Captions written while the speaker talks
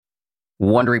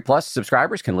Wondery Plus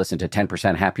subscribers can listen to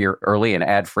 10% Happier early and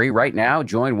ad-free right now.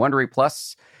 Join Wondery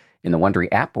Plus in the Wondery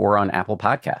app or on Apple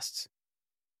Podcasts.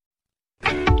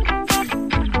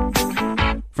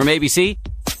 From ABC,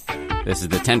 this is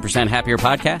the 10% Happier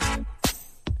podcast.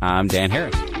 I'm Dan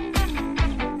Harris.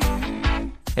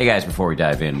 Hey guys, before we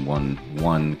dive in,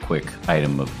 one quick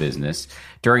item of business.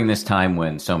 During this time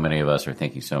when so many of us are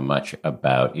thinking so much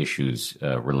about issues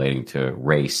relating to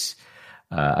race,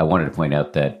 I wanted to point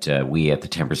out that we at the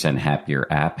 10% Happier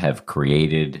app have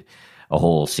created a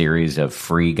whole series of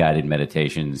free guided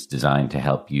meditations designed to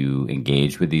help you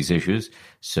engage with these issues.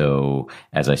 So,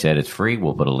 as I said, it's free.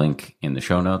 We'll put a link in the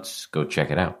show notes. Go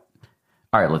check it out.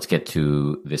 All right, let's get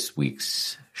to this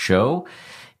week's show.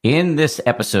 In this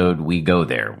episode, we go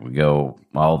there. We go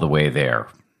all the way there.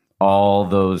 All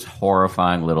those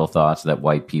horrifying little thoughts that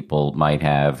white people might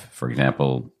have. For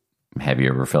example, have you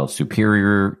ever felt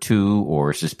superior to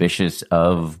or suspicious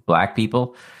of black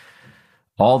people?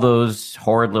 All those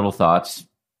horrid little thoughts,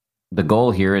 the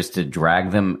goal here is to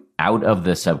drag them out of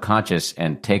the subconscious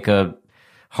and take a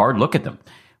hard look at them.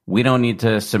 We don't need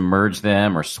to submerge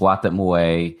them or swat them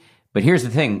away. But here's the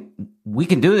thing. We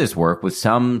can do this work with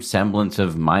some semblance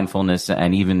of mindfulness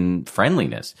and even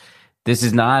friendliness. This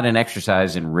is not an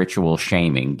exercise in ritual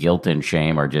shaming. Guilt and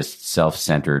shame are just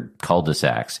self-centered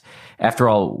cul-de-sacs. After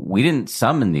all, we didn't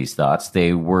summon these thoughts.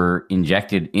 They were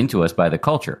injected into us by the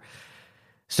culture.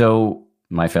 So,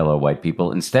 my fellow white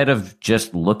people, instead of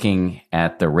just looking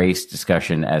at the race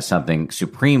discussion as something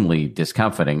supremely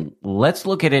discomforting, let's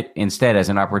look at it instead as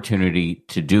an opportunity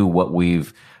to do what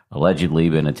we've allegedly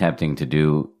been attempting to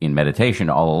do in meditation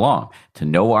all along, to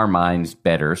know our minds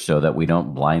better so that we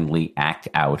don't blindly act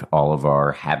out all of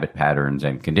our habit patterns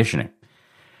and conditioning.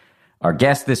 Our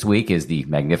guest this week is the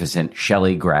magnificent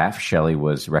Shelley Graf. Shelley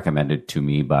was recommended to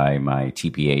me by my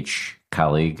TPH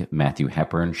colleague, Matthew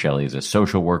Hepburn. Shelley is a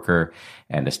social worker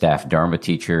and a staff Dharma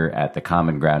teacher at the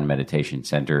Common Ground Meditation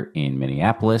Center in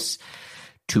Minneapolis.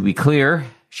 To be clear,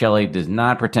 Shelley does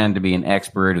not pretend to be an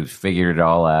expert who's figured it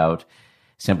all out.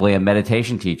 Simply a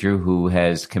meditation teacher who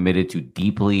has committed to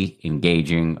deeply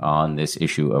engaging on this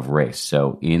issue of race.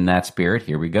 So in that spirit,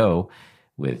 here we go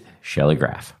with Shelley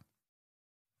Graf.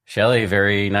 Shelley,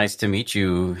 very nice to meet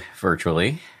you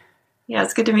virtually. Yeah,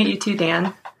 it's good to meet you too,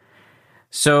 Dan.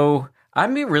 So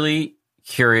I'm really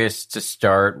curious to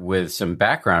start with some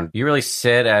background. You really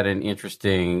sit at an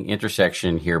interesting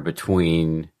intersection here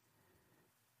between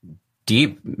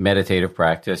deep meditative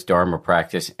practice, Dharma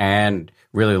practice, and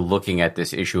really looking at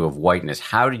this issue of whiteness.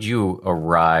 How did you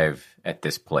arrive at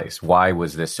this place? Why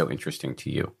was this so interesting to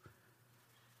you?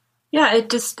 Yeah,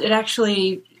 it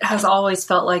actually has always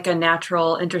felt like a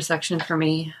natural intersection for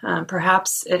me.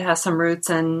 Perhaps it has some roots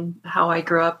in how I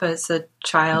grew up as a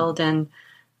child in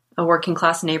a working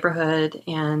class neighborhood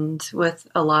and with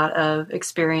a lot of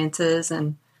experiences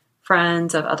and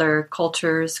friends of other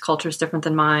cultures different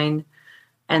than mine.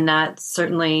 And that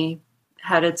certainly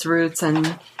had its roots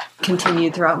and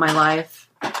continued throughout my life.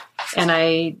 And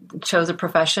I chose a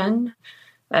profession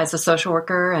as a social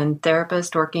worker and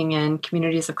therapist working in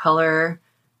communities of color,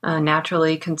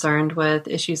 naturally concerned with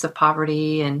issues of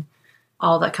poverty and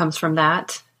all that comes from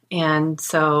that. And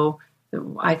so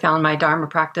I found my Dharma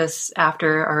practice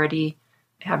after already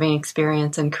having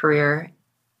experience and career.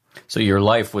 So your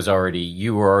life was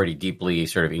you were already deeply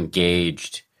sort of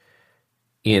engaged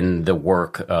in the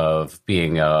work of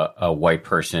being a white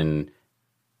person,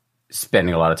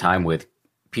 spending a lot of time with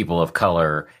people of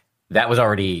color. That was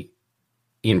already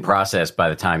in process by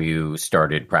the time you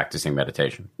started practicing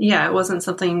meditation. Yeah, it wasn't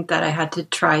something that I had to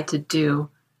try to do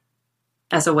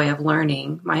as a way of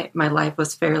learning. My life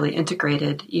was fairly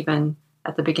integrated even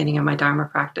at the beginning of my Dharma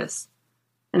practice.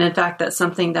 And in fact, that's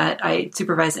something that I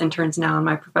supervise interns now in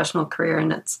my professional career.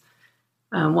 And it's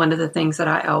one of the things that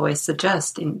I always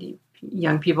suggest.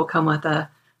 Young people come with a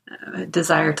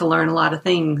desire to learn a lot of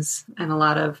things and a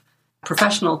lot of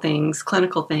professional things,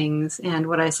 clinical things. And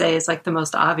what I say is like the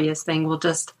most obvious thing will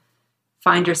just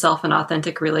find yourself in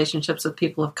authentic relationships with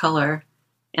people of color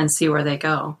and see where they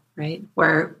go, right?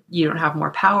 Where you don't have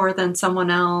more power than someone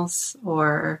else,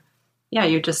 or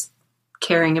you're just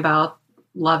caring about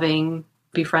loving,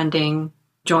 befriending,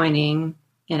 joining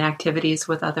in activities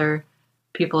with other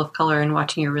people of color and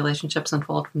watching your relationships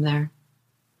unfold from there.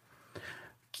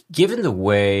 Given the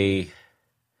way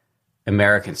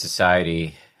American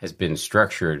society has been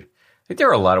structured, I think there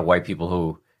are a lot of white people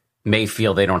who may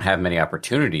feel they don't have many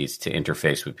opportunities to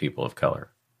interface with people of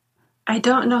color. I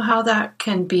don't know how that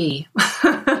can be.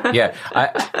 Yeah,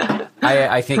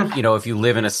 I think, if you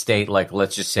live in a state like,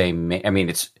 let's just say,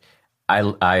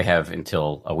 I have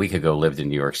until a week ago lived in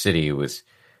New York City. It was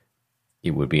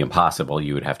it would be impossible.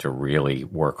 You would have to really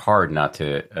work hard not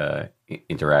to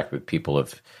interact with people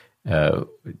who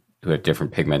have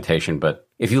different pigmentation. But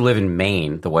if you live in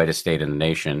Maine, the whitest state in the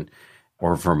nation,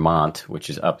 or Vermont, which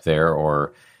is up there,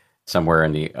 or somewhere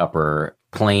in the upper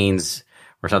plains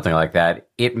or something like that,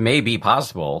 it may be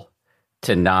possible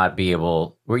to not be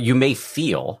able, or you may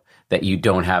feel that you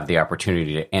don't have the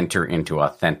opportunity to enter into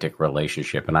authentic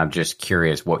relationship. And I'm just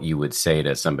curious what you would say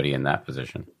to somebody in that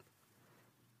position.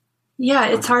 Yeah,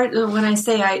 it's hard when I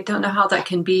say I don't know how that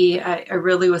can be. I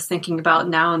really was thinking about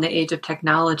now in the age of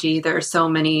technology, there are so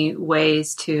many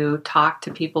ways to talk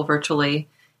to people virtually.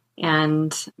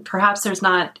 And perhaps there's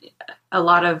not a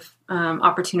lot of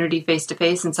opportunity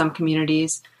face-to-face in some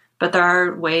communities, but there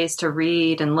are ways to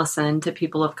read and listen to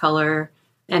people of color.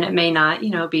 And it may not,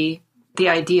 be the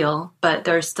ideal, but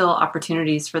there are still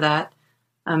opportunities for that,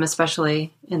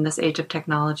 especially in this age of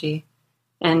technology.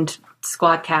 And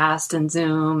Squadcast and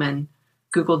Zoom and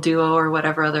Google Duo or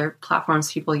whatever other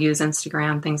platforms people use,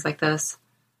 Instagram, things like this.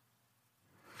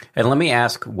 And let me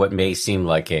ask what may seem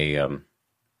like a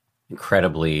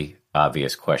incredibly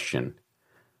obvious question.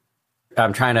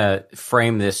 I'm trying to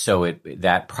frame this so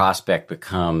that prospect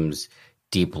becomes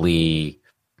deeply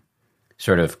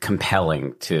sort of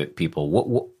compelling to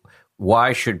people.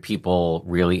 Why should people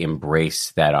really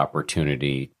embrace that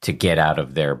opportunity to get out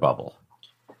of their bubble?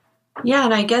 Yeah,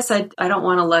 and I guess I don't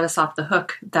want to let us off the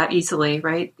hook that easily,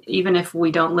 right? Even if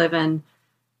we don't live in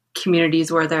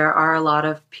communities where there are a lot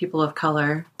of people of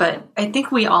color. But I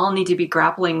think we all need to be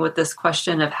grappling with this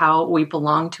question of how we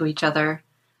belong to each other.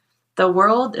 The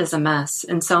world is a mess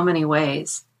in so many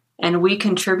ways, and we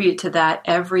contribute to that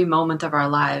every moment of our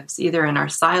lives, either in our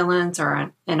silence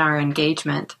or in our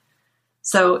engagement.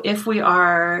 So if we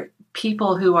are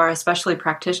people who are especially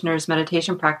practitioners,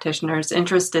 meditation practitioners,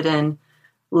 interested in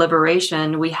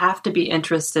liberation, we have to be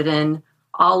interested in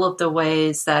all of the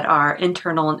ways that our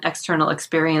internal and external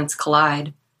experience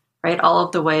collide, right? All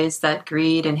of the ways that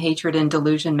greed and hatred and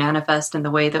delusion manifest in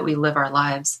the way that we live our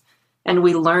lives. And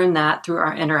we learn that through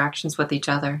our interactions with each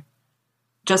other.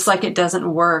 Just like it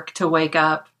doesn't work to wake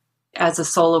up as a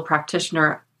solo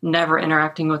practitioner, never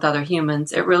interacting with other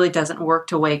humans, it really doesn't work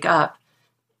to wake up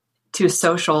to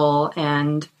social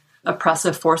and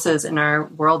oppressive forces in our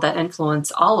world that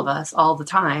influence all of us all the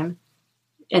time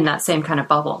in that same kind of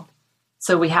bubble.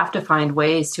 So we have to find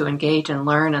ways to engage and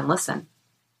learn and listen.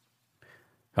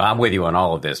 I'm with you on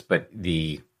all of this, but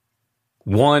the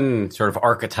one sort of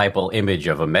archetypal image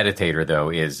of a meditator, though,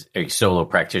 is a solo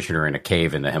practitioner in a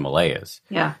cave in the Himalayas.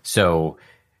 Yeah. So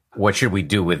what should we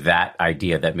do with that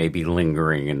idea that may be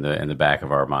lingering in the back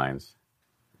of our minds?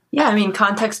 Yeah, I mean,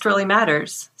 context really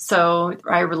matters. So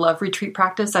I love retreat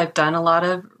practice. I've done a lot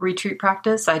of retreat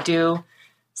practice. I do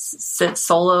sit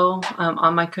solo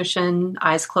on my cushion,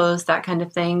 eyes closed, that kind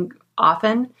of thing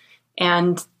often,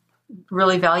 and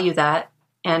really value that.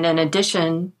 And in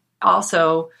addition,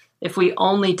 also, if we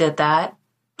only did that,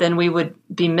 then we would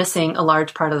be missing a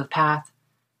large part of the path.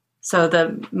 So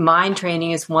the mind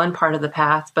training is one part of the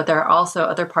path, but there are also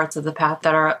other parts of the path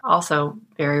that are also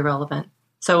very relevant.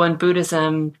 So when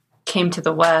Buddhism came to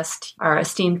the West, our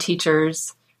esteemed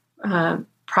teachers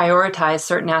prioritized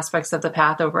certain aspects of the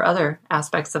path over other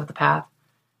aspects of the path.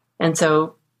 And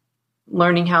so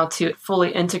learning how to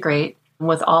fully integrate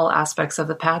with all aspects of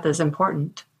the path is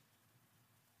important.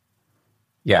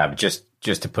 Yeah, just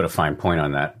to put a fine point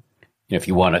on that, if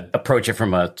you want to approach it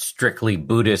from a strictly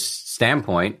Buddhist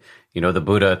standpoint, the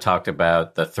Buddha talked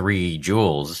about the three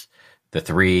jewels, the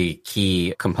three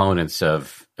key components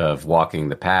of walking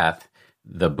the path.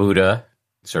 The Buddha,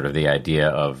 sort of the idea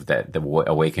of that the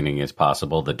awakening is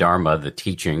possible, the Dharma, the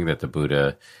teaching that the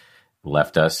Buddha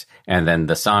left us, and then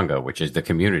the Sangha, which is the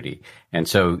community. And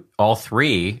so all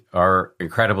three are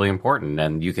incredibly important.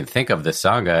 And you can think of the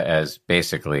Sangha as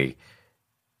basically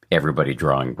everybody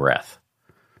drawing breath.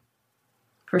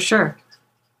 For sure.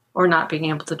 Or not being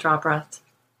able to draw breath.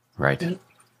 Right.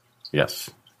 Yes.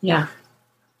 Yeah.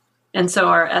 And so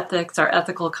our ethics, our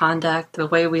ethical conduct, the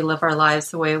way we live our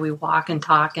lives, the way we walk and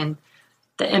talk, and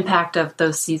the impact of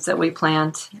those seeds that we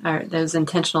plant, or those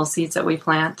intentional seeds that we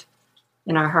plant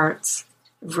in our hearts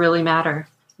really matter,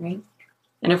 right?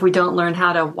 And if we don't learn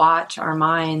how to watch our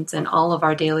minds and all of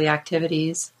our daily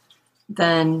activities,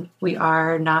 then we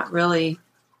are not really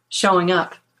showing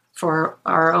up for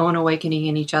our own awakening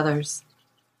and each other's.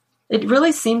 It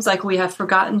really seems like we have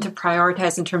forgotten to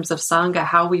prioritize in terms of Sangha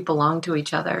how we belong to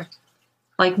each other.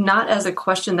 Like not as a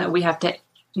question that we have to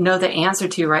know the answer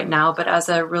to right now, but as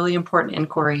a really important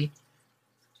inquiry.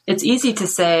 It's easy to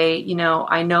say,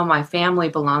 I know my family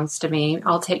belongs to me.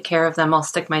 I'll take care of them. I'll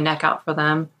stick my neck out for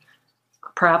them.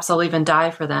 Perhaps I'll even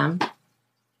die for them.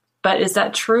 But is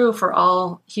that true for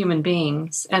all human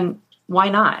beings? And why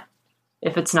not,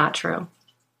 if it's not true?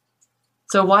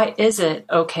 So why is it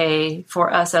okay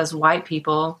for us as white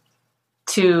people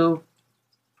to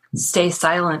stay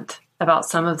silent about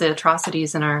some of the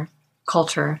atrocities in our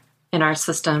culture, in our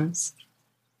systems?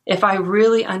 If I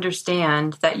really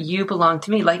understand that you belong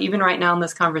to me, like even right now in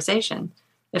this conversation,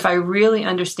 if I really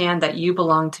understand that you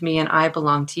belong to me and I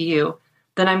belong to you,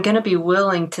 then I'm going to be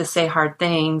willing to say hard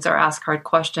things or ask hard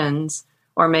questions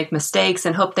or make mistakes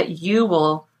and hope that you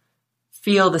will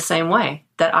feel the same way,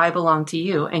 that I belong to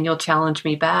you, and you'll challenge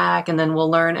me back, and then we'll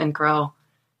learn and grow.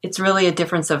 It's really a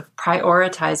difference of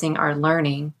prioritizing our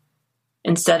learning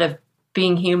instead of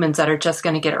being humans that are just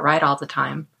going to get it right all the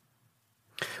time.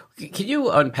 Can you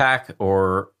unpack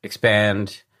or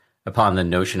expand upon the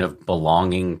notion of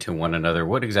belonging to one another?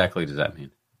 What exactly does that mean?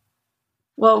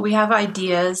 Well, we have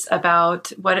ideas about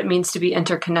what it means to be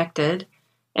interconnected,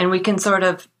 and we can sort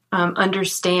of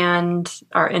understand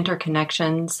our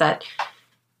interconnections that,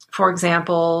 for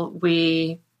example,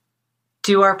 we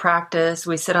do our practice,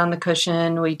 we sit on the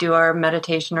cushion, we do our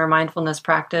meditation or mindfulness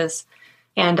practice,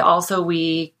 and also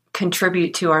we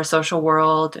contribute to our social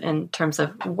world in terms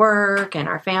of work and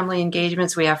our family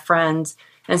engagements. We have friends,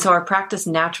 and so our practice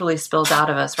naturally spills out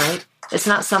of us, right? It's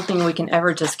not something we can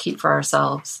ever just keep for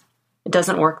ourselves. It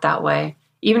doesn't work that way.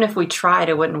 Even if we tried,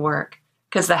 it wouldn't work,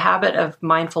 because the habit of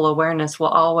mindful awareness will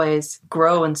always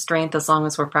grow in strength as long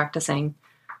as we're practicing.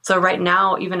 So right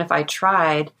now, even if I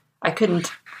tried, I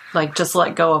couldn't just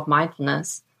let go of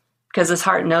mindfulness, because this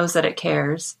heart knows that it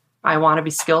cares. I want to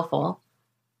be skillful.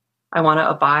 I want to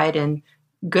abide in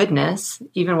goodness,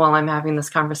 even while I'm having this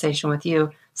conversation with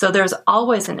you. So there's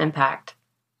always an impact.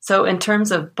 So in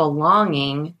terms of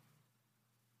belonging,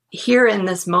 here in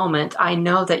this moment, I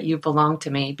know that you belong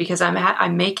to me because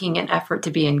I'm making an effort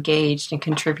to be engaged and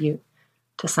contribute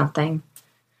to something.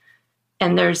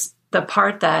 And there's the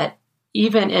part that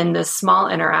even in this small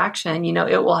interaction,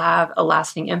 it will have a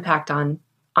lasting impact on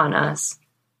us.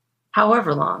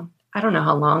 However long, I don't know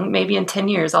how long, maybe in 10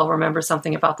 years, I'll remember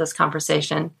something about this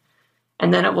conversation,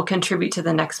 and then it will contribute to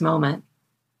the next moment.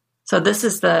 So this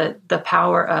is the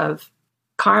power of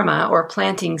karma, or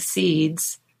planting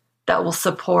seeds that will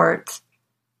support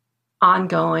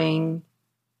ongoing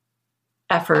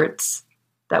efforts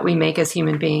that we make as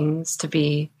human beings to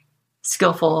be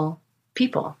skillful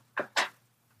people.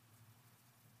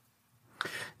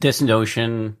 This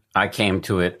notion, I came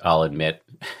to it, I'll admit,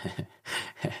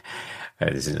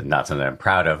 this is not something I'm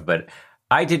proud of, but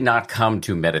I did not come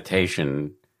to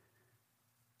meditation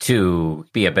to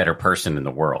be a better person in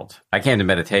the world. I came to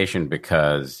meditation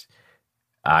because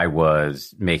I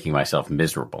was making myself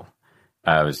miserable.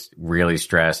 I was really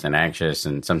stressed and anxious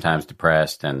and sometimes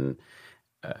depressed, and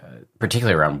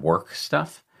particularly around work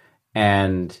stuff.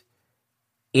 And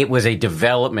it was a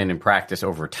development in practice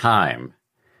over time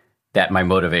that my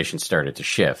motivation started to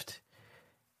shift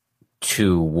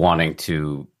to wanting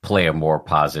to play a more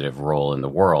positive role in the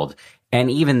world.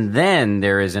 And even then,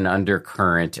 there is an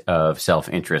undercurrent of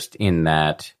self-interest in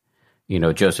that.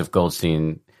 Joseph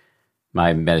Goldstein,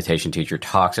 my meditation teacher,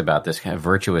 talks about this kind of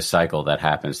virtuous cycle that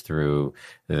happens through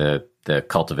the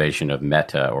cultivation of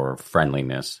metta, or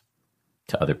friendliness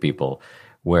to other people,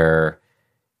 where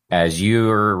as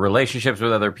your relationships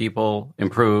with other people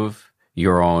improve,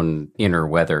 your own inner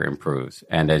weather improves.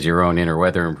 And as your own inner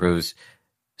weather improves,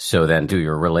 so then do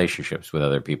your relationships with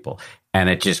other people. And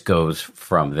it just goes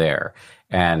from there.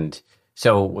 And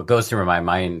so what goes through my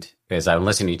mind as I'm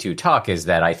listening to you talk is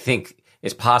that I think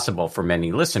it's possible for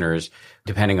many listeners,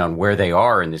 depending on where they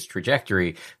are in this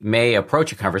trajectory, may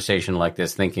approach a conversation like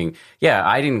this thinking, yeah,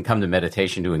 I didn't come to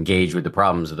meditation to engage with the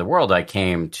problems of the world. I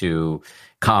came to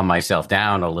calm myself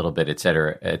down a little bit, et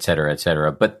cetera, et cetera, et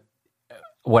cetera. But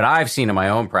what I've seen in my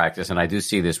own practice, and I do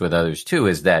see this with others too,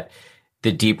 is that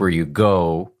the deeper you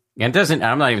go, and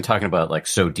I'm not even talking about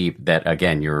so deep that,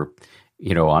 again, you're,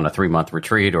 on a 3-month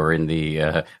retreat or in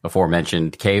the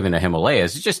aforementioned cave in the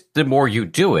Himalayas. It's just the more you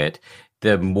do it,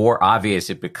 the more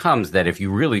obvious it becomes that if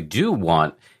you really do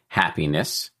want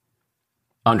happiness,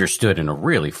 understood in a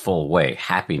really full way,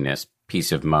 happiness,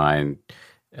 peace of mind,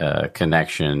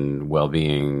 connection,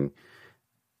 well-being,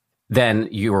 then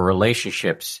your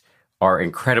relationships are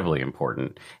incredibly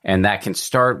important. And that can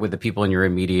start with the people in your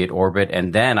immediate orbit.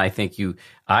 And then I think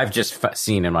I've just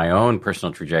seen in my own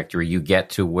personal trajectory, you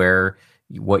get to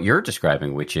what you're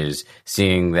describing, which is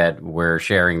seeing that we're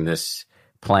sharing this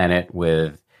planet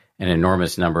with an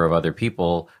enormous number of other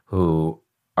people who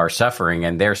are suffering,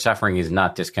 and their suffering is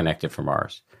not disconnected from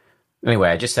ours. Anyway,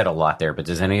 I just said a lot there, but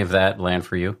does any of that land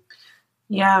for you?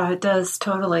 Yeah, it does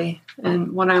totally.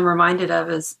 And what I'm reminded of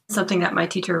is something that my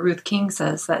teacher Ruth King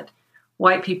says, that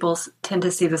white people tend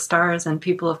to see the stars and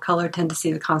people of color tend to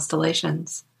see the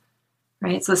constellations,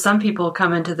 right? So some people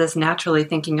come into this naturally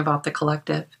thinking about the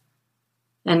collective,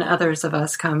 and others of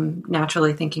us come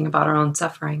naturally thinking about our own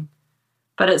suffering.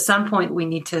 But at some point, we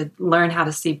need to learn how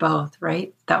to see both,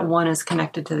 right? That one is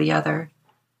connected to the other.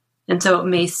 And so it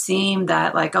may seem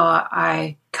that like, oh,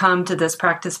 I come to this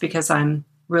practice because I'm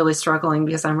really struggling,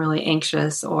 because I'm really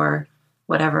anxious, or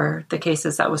whatever the case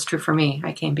is. That was true for me.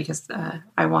 I came because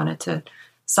I wanted to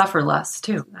suffer less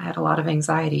too. I had a lot of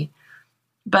anxiety.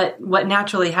 But what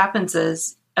naturally happens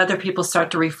is other people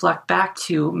start to reflect back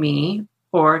to me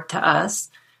or to us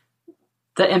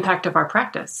the impact of our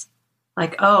practice.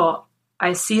 Like, oh,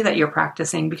 I see that you're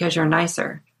practicing because you're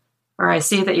nicer, or I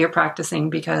see that you're practicing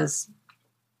because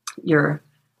you're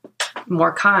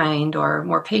more kind or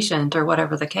more patient, or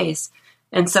whatever the case.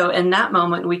 And so in that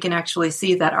moment, we can actually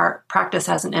see that our practice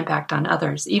has an impact on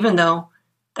others, even though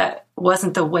that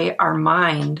wasn't the way our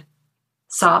mind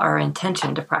saw our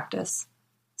intention to practice.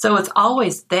 So it's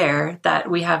always there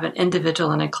that we have an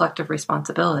individual and a collective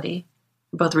responsibility,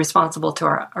 both responsible to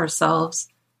ourselves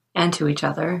and to each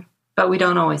other, but we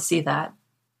don't always see that.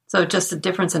 So just a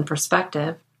difference in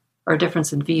perspective or a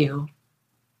difference in view.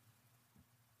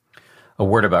 A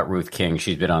word about Ruth King.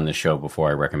 She's been on the show before.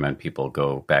 I recommend people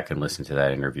go back and listen to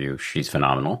that interview. She's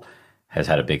phenomenal, has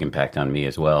had a big impact on me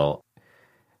as well.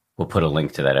 We'll put a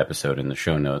link to that episode in the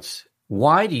show notes.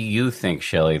 Why do you think,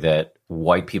 Shelley, that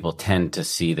white people tend to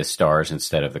see the stars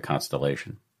instead of the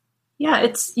constellation? Yeah,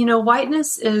 it's,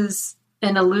 whiteness is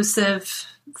an elusive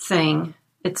thing.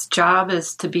 Its job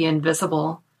is to be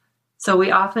invisible. So we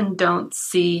often don't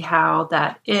see how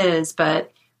that is,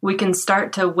 but we can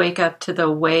start to wake up to the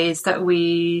ways that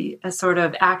we sort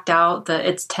of act out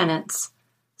its tenets.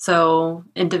 So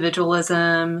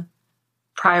individualism,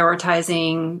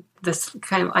 prioritizing this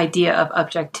kind of idea of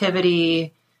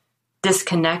objectivity,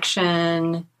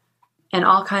 disconnection, and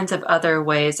all kinds of other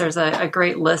ways. There's a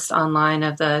great list online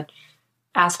of the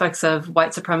aspects of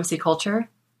white supremacy culture,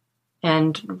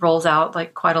 and rolls out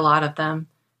like quite a lot of them.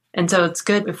 And so it's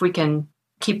good if we can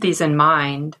keep these in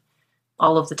mind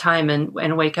all of the time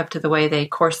and wake up to the way they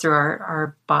course through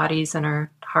our bodies and our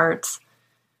hearts.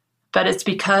 But it's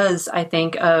because, I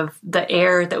think, of the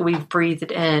air that we've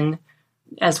breathed in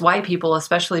as white people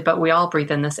especially, but we all breathe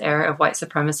in this air of white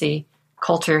supremacy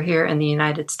culture here in the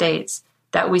United States,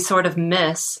 that we sort of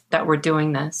miss that we're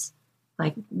doing this.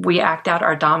 Like, we act out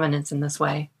our dominance in this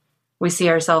way. We see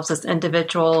ourselves as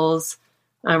individuals,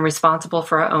 responsible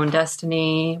for our own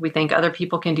destiny. We think other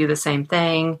people can do the same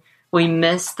thing. We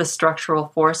miss the structural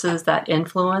forces that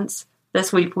influence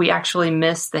this. We actually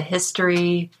miss the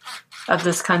history of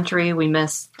this country. We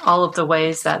miss all of the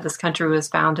ways that this country was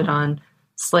founded on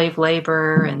slave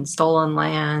labor and stolen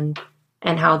land,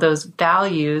 and how those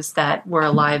values that were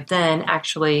alive then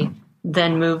actually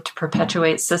then moved to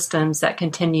perpetuate systems that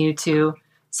continue to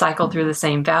cycle through the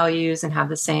same values and have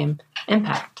the same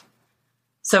impact.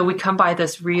 So we come by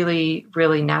this really,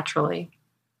 really naturally.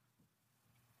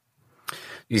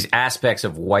 These aspects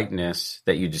of whiteness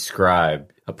that you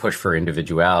describe, a push for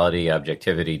individuality,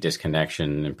 objectivity,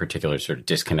 disconnection, in particular sort of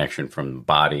disconnection from the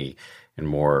body, and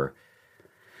more,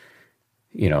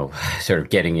 sort of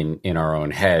getting in our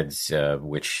own heads,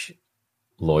 which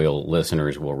loyal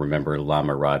listeners will remember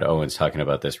Lama Rod Owens talking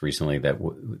about this recently,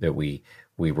 that we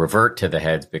revert to the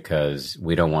heads because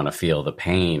we don't want to feel the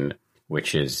pain,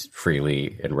 which is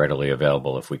freely and readily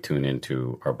available if we tune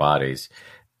into our bodies.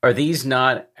 Are these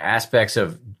not aspects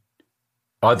of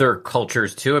other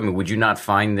cultures too? I mean, would you not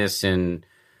find this in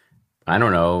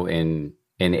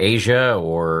Asia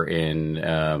or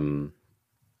in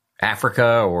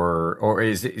Africa, or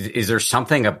is there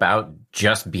something about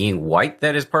just being white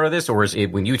that is part of this? Or is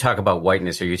it, when you talk about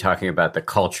whiteness, are you talking about the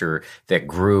culture that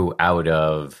grew out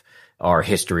of our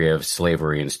history of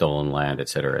slavery and stolen land, et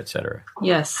cetera, et cetera?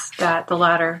 Yes, the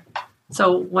latter.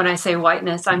 So when I say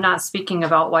whiteness, I'm not speaking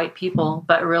about white people,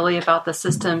 but really about the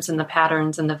systems and the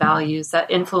patterns and the values that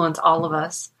influence all of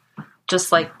us.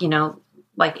 Just like,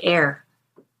 like air.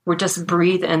 We just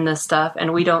breathe in this stuff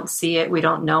and we don't see it, we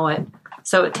don't know it.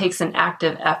 So it takes an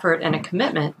active effort and a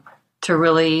commitment to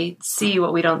really see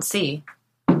what we don't see,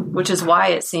 which is why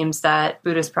it seems that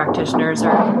Buddhist practitioners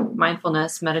or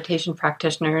mindfulness meditation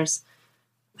practitioners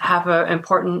have an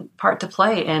important part to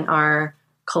play in our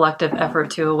collective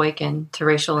effort to awaken to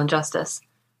racial injustice,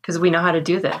 because we know how to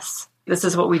do this. This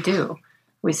is what we do.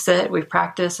 We sit, we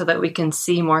practice so that we can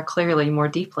see more clearly, more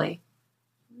deeply.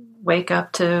 Wake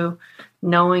up to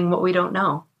knowing what we don't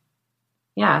know.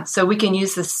 Yeah, so we can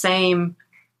use the same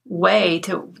way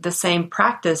to the same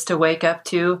practice to wake up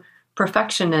to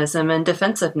perfectionism and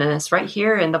defensiveness right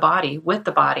here in the body, with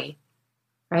the body,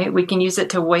 right? We can use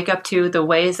it to wake up to the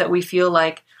ways that we feel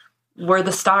like we're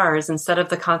the stars instead of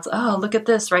the oh, look at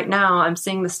this right now. I'm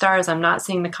seeing the stars. I'm not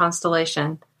seeing the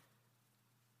constellation.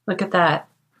 Look at that.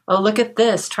 Oh, look at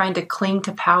this, trying to cling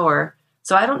to power.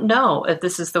 So I don't know if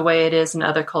this is the way it is in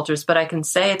other cultures, but I can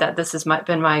say that this has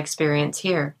been my experience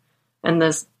here. And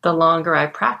the longer I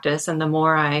practice and the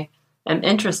more I am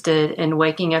interested in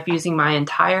waking up using my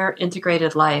entire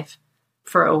integrated life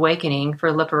for awakening,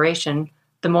 for liberation,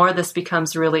 the more this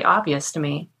becomes really obvious to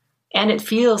me. And it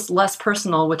feels less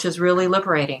personal, which is really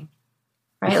liberating,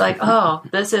 right? Like, oh,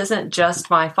 this isn't just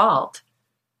my fault.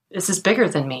 This is bigger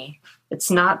than me.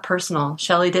 It's not personal.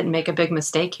 Shelley didn't make a big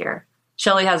mistake here.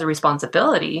 Shelley has a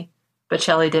responsibility, but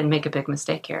Shelley didn't make a big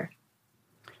mistake here.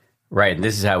 Right. And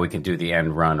this is how we can do the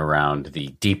end run around the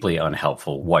deeply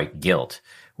unhelpful white guilt,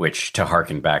 which, to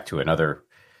harken back to another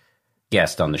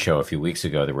guest on the show a few weeks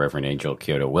ago, the Reverend Angel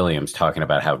Kyoto Williams, talking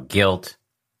about how guilt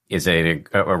is a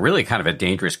really kind of a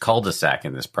dangerous cul-de-sac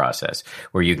in this process,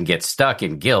 where you can get stuck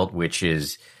in guilt, which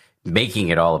is making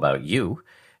it all about you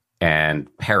and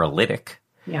paralytic,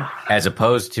 as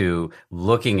opposed to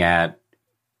looking at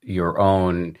your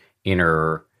own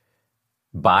inner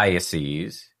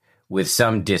biases with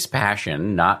some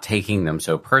dispassion, not taking them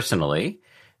so personally.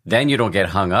 Then you don't get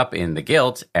hung up in the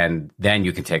guilt, and then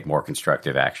you can take more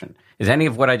constructive action. Is any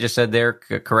of what I just said there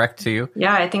correct to you?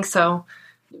 Yeah, I think so.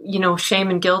 You know, shame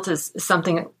and guilt is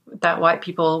something that white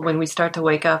people, when we start to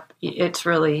wake up, it's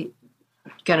really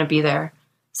going to be there.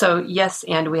 So yes,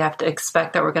 and we have to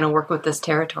expect that we're going to work with this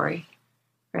territory,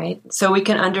 right? So we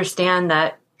can understand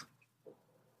that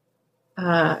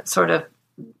sort of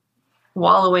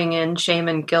wallowing in shame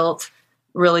and guilt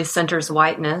really centers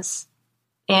whiteness.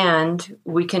 And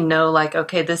we can know, like,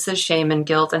 okay, this is shame and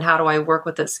guilt, and how do I work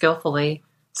with it skillfully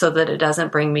so that it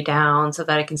doesn't bring me down, so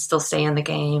that I can still stay in the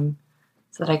game,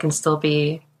 so that I can still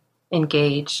be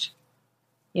engaged.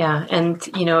 Yeah. And,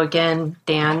 you know, again,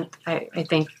 Dan, I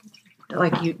think,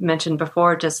 like you mentioned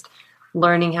before, just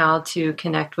learning how to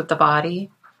connect with the body,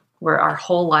 where our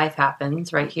whole life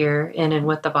happens right here in and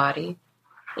with the body,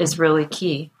 is really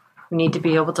key. We need to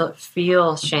be able to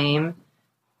feel shame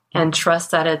and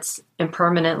trust that it's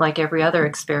impermanent like every other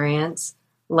experience.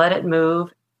 Let it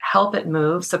move, help it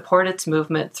move, support its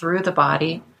movement through the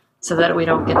body so that we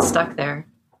don't get stuck there.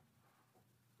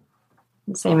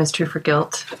 The same is true for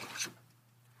guilt.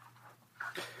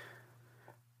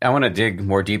 I want to dig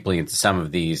more deeply into some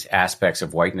of these aspects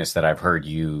of whiteness that I've heard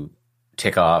you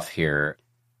tick off here.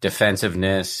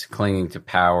 Defensiveness, clinging to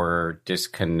power,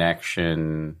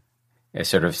 disconnection, a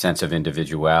sort of sense of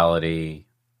individuality,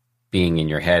 being in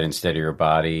your head instead of your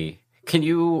body. Can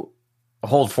you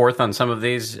hold forth on some of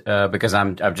these? Because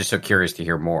I'm just so curious to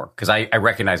hear more, because I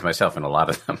recognize myself in a lot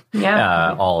of them.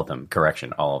 Yeah. All of them.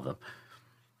 Correction, all of them.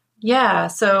 Yeah.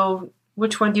 So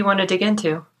which one do you want to dig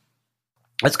into?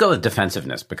 Let's go with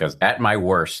defensiveness, because at my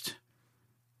worst,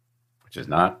 which is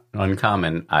not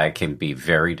uncommon, I can be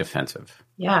very defensive.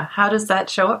 Yeah. How does that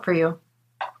show up for you?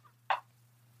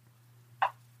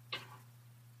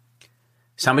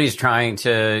 Somebody's trying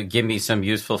to give me some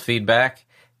useful feedback,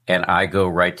 and I go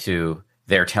right to,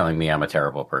 they're telling me I'm a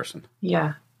terrible person.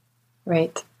 Yeah.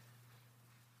 Right.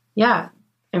 Yeah.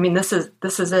 I mean, this is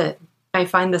it. I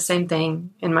find the same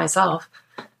thing in myself.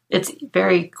 It's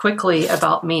very quickly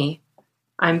about me.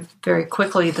 I'm very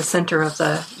quickly the center of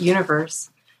the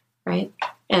universe, right?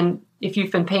 And if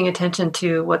you've been paying attention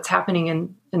to what's happening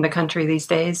in the country these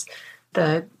days,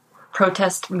 the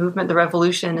protest movement, the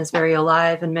revolution is very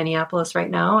alive in Minneapolis right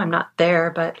now. I'm not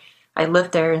there, but I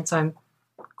live there, and so I'm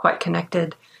quite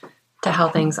connected to how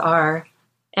things are.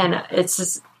 And it's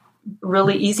just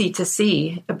really easy to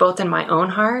see, both in my own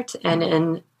heart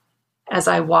and as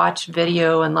I watch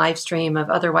video and live stream of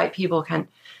other white people kind of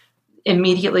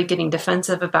immediately getting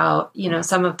defensive about, you know,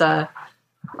 some of the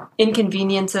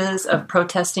inconveniences of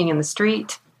protesting in the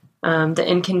street, the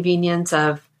inconvenience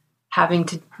of having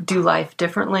to do life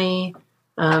differently,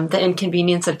 the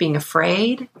inconvenience of being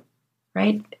afraid,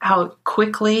 right? How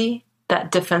quickly that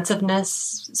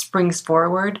defensiveness springs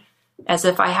forward as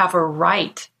if I have a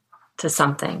right to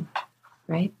something,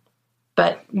 right?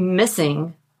 But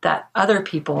missing that other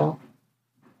people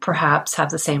perhaps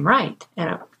have the same right,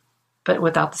 but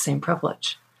without the same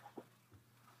privilege.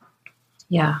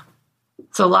 Yeah.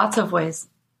 So lots of ways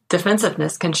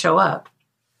defensiveness can show up.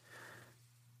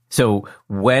 So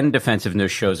when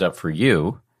defensiveness shows up for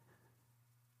you,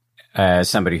 as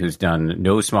somebody who's done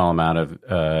no small amount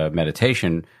of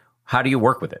meditation, how do you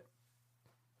work with it?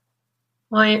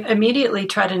 Well, I immediately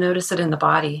try to notice it in the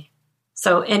body.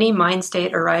 So any mind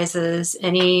state arises,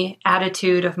 any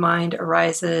attitude of mind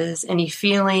arises, any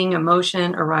feeling,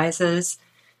 emotion arises.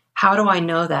 How do I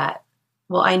know that?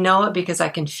 Well, I know it because I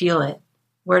can feel it.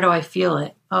 Where do I feel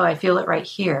it? Oh, I feel it right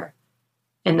here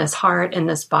in this heart, in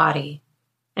this body.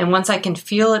 And once I can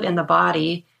feel it in the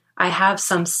body, I have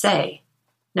some say.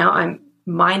 Now I'm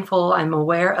mindful, I'm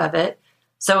aware of it.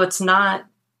 So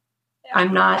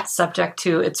I'm not subject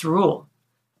to its rule.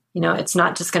 It's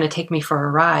not just going to take me for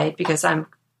a ride because I'm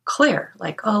clear.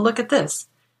 Like, oh, look at this.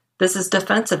 This is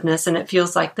defensiveness and it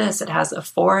feels like this. It has a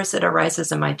force. It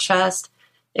arises in my chest.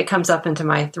 It comes up into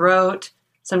my throat.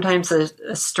 Sometimes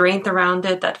a strength around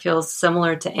it that feels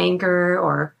similar to anger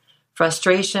or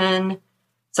frustration.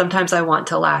 Sometimes I want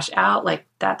to lash out, like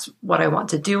that's what I want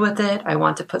to do with it. I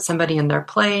want to put somebody in their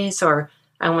place, or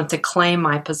I want to claim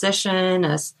my position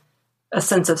as a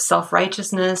sense of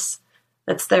self-righteousness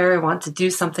that's there. I want to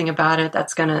do something about it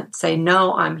that's going to say,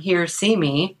 no, I'm here, see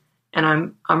me, and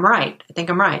I'm right. I think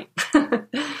I'm right.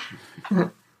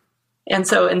 And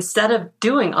so instead of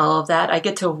doing all of that, I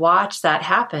get to watch that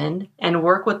happen and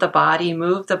work with the body,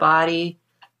 move the body,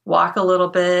 walk a little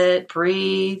bit,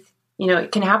 breathe.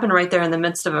 It can happen right there in the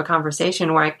midst of a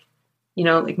conversation where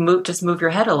just move your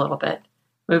head a little bit,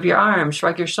 move your arms,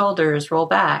 shrug your shoulders, roll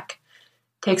back,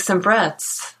 take some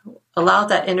breaths, allow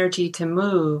that energy to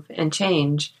move and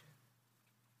change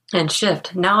and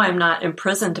shift. Now I'm not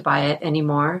imprisoned by it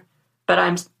anymore, but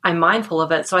I'm mindful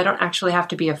of it, so I don't actually have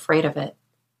to be afraid of it.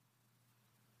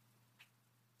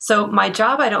 So my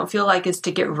job, I don't feel like, is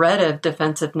to get rid of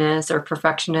defensiveness or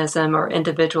perfectionism or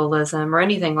individualism or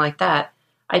anything like that.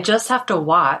 I just have to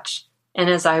watch. And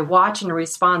as I watch and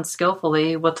respond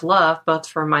skillfully with love, both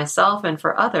for myself and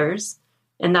for others,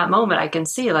 in that moment, I can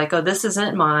see like, oh, this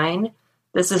isn't mine.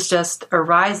 This is just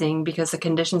arising because the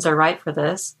conditions are right for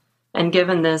this. And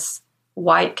given this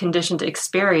white conditioned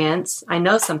experience, I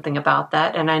know something about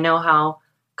that. And I know how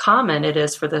common it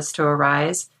is for this to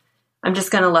arise. I'm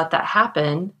just going to let that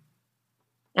happen.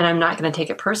 And I'm not going to take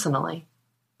it personally.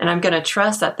 And I'm going to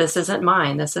trust that this isn't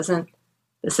mine. This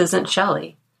isn't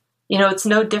Shelley. It's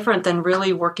no different than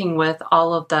really working with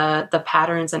all of the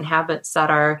patterns and habits that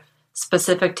are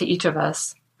specific to each of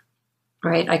us,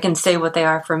 right? I can say what they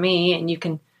are for me, and you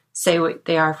can say what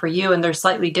they are for you, and they're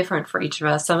slightly different for each of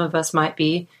us. Some of us might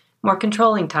be more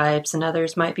controlling types, and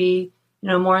others might be,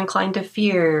 more inclined to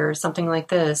fear or something like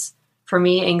this. For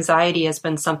me, anxiety has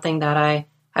been something that I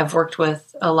have worked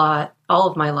with a lot, all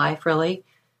of my life, really.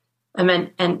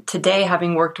 And today,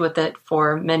 having worked with it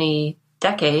for many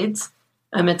decades,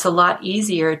 it's a lot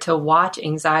easier to watch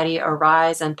anxiety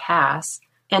arise and pass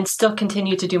and still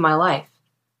continue to do my life.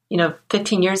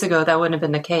 15 years ago, that wouldn't have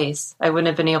been the case. I wouldn't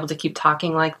have been able to keep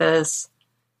talking like this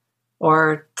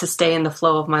or to stay in the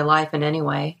flow of my life in any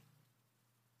way.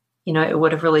 It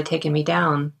would have really taken me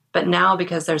down. But now,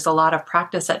 because there's a lot of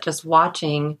practice at just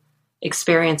watching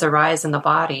experience arise in the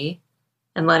body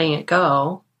and letting it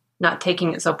go, not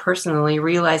taking it so personally,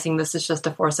 realizing this is just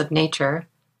a force of nature.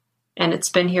 And it's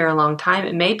been here a long time.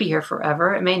 It may be here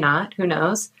forever. It may not. Who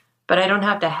knows? But I don't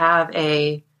have to have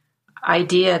a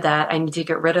idea that I need to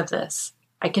get rid of this.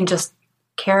 I can just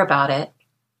care about it,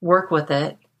 work with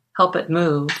it, help it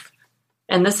move.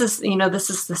 And this is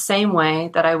the same way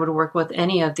that I would work with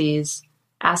any of these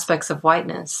aspects of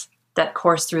whiteness that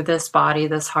course through this body,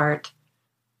 this heart,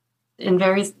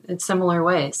 in similar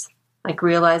ways. Like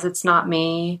realize it's not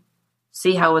me,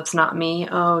 see how it's not me.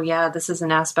 Oh yeah, this is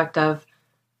an aspect of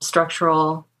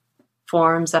structural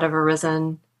forms that have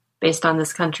arisen based on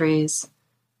this country's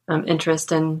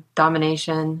interest in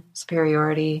domination,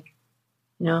 superiority.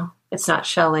 It's not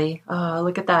Shelley. Oh,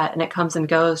 look at that. And it comes and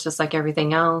goes just like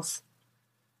everything else.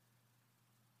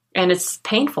 And it's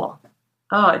painful.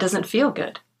 Oh, it doesn't feel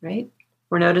good, right?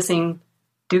 We're noticing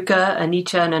dukkha,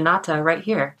 anicca, and anatta right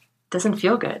here. It doesn't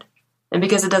feel good. And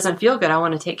because it doesn't feel good, I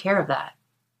want to take care of that.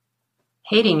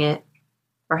 Hating it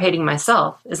or hating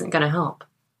myself isn't going to help.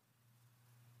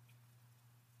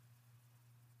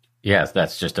 Yes,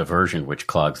 that's just aversion, which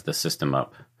clogs the system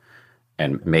up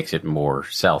and makes it more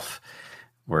self,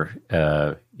 where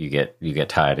you get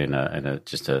tied in a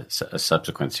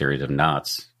subsequent series of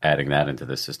knots, adding that into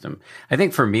the system. I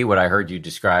think for me, what I heard you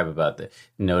describe about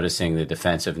noticing the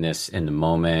defensiveness in the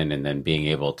moment and then being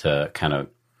able to kind of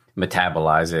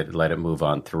metabolize it, let it move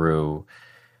on through.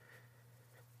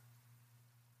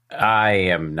 I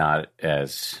am not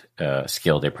as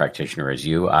skilled a practitioner as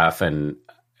you. Often,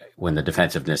 when the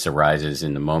defensiveness arises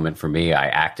in the moment for me, I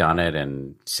act on it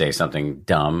and say something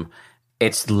dumb.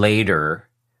 It's later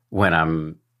when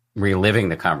I'm reliving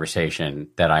the conversation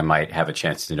that I might have a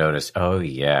chance to notice, oh,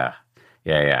 yeah,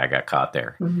 I got caught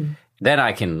there. Mm-hmm. Then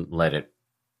I can let it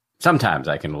sometimes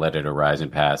I can let it arise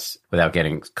and pass without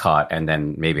getting caught, and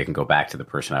then maybe I can go back to the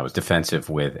person I was defensive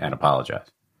with and apologize.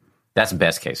 That's the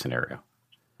best case scenario.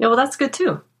 Yeah, well, that's good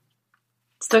too.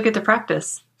 Still get to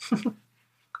practice.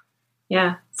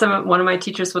 Yeah, one of my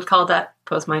teachers would call that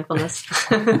post-mindfulness.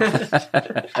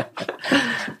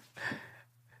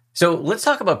 So let's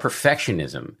talk about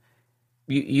perfectionism.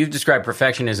 You've described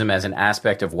perfectionism as an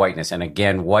aspect of whiteness. And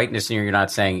again, whiteness, you're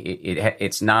not saying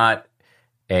it's not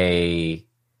a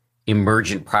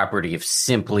emergent property of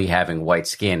simply having white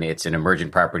skin. It's an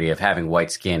emergent property of having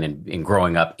white skin and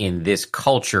growing up in this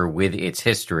culture with its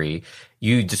history.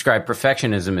 You describe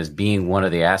perfectionism as being one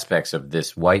of the aspects of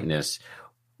this whiteness.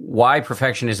 Why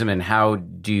perfectionism, and how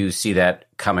do you see that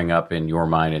coming up in your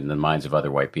mind and the minds of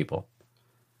other white people?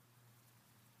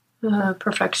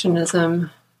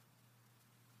 Perfectionism.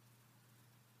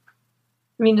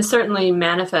 I mean, it certainly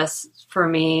manifests for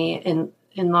me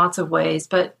in lots of ways,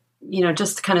 but,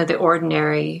 just kind of the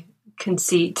ordinary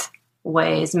conceit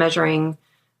ways, measuring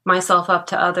myself up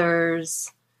to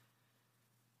others,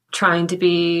 trying to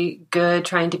be good,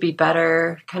 trying to be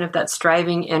better, kind of that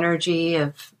striving energy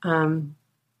of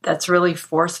that's really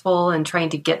forceful and trying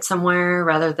to get somewhere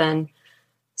rather than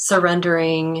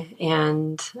surrendering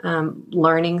and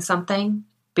learning something,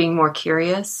 being more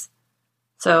curious.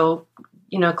 So,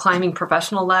 climbing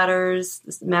professional ladders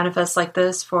manifests like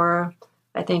this for,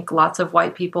 I think, lots of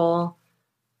white people.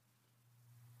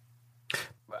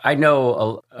 I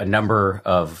know a number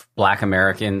of Black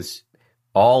Americans,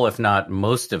 all, if not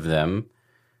most of them,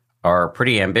 are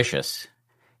pretty ambitious.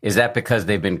 Is that because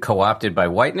they've been co-opted by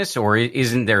whiteness, or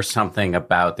isn't there something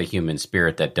about the human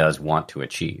spirit that does want to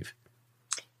achieve?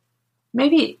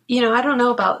 Maybe, I don't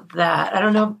know about that. I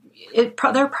don't know.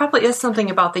 There probably is something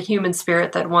about the human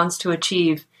spirit that wants to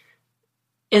achieve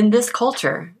in this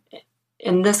culture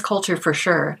for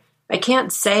sure. I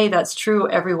can't say that's true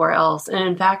everywhere else. And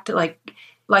in fact, like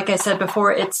I said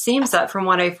before, it seems that from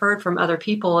what I've heard from other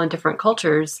people in different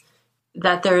cultures,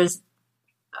 that there's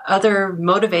other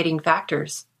motivating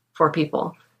factors for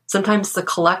people. Sometimes the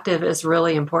collective is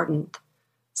really important.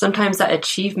 Sometimes that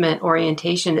achievement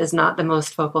orientation is not the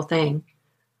most focal thing.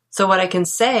 So what I can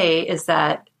say is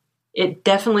that it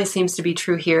definitely seems to be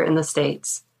true here in the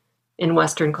States, in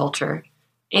Western culture.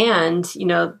 And,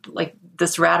 like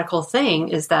this radical thing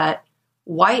is that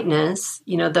whiteness,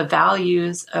 the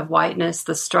values of whiteness,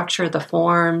 the structure, the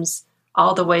forms,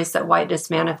 all the ways that whiteness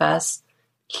manifests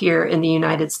here in the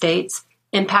United States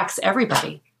impacts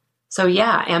everybody. So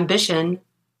yeah, ambition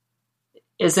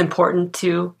is important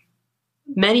to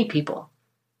many people.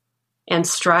 And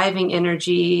striving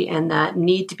energy and that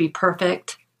need to be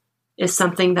perfect is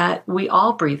something that we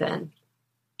all breathe in.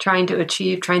 Trying to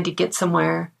achieve, trying to get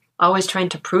somewhere, always trying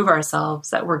to prove ourselves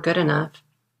that we're good enough.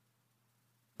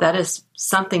 That is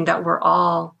something that we're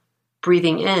all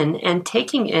breathing in and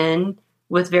taking in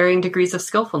with varying degrees of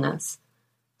skillfulness.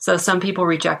 So some people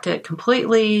reject it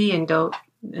completely and go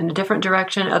in a different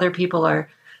direction. Other people are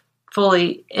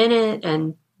fully in it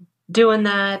and doing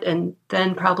that. And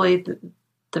then probably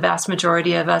the vast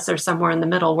majority of us are somewhere in the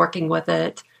middle working with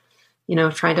it,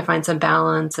 trying to find some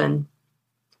balance and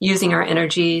using our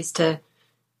energies to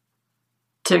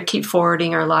keep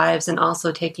forwarding our lives and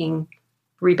also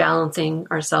rebalancing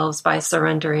ourselves by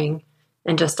surrendering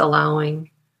and just allowing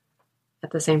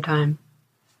at the same time.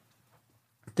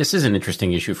 This is an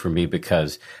interesting issue for me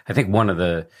because I think one of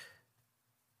the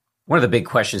big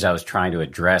questions I was trying to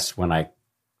address when I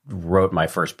wrote my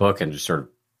first book and just sort of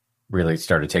really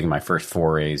started taking my first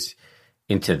forays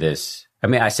into this. I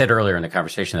mean, I said earlier in the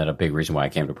conversation that a big reason why I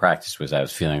came to practice was I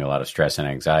was feeling a lot of stress and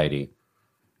anxiety.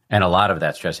 And a lot of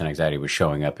that stress and anxiety was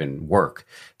showing up in work.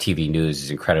 TV news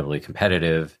is incredibly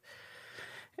competitive.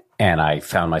 And I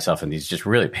found myself in these just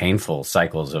really painful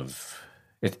cycles of,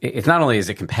 it's not only is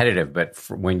it competitive, but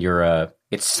when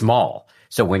it's small.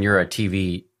 So when you're a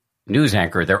TV news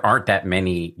anchor, there aren't that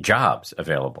many jobs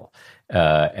available.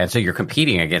 And so you're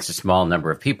competing against a small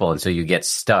number of people. And so you get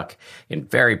stuck in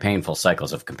very painful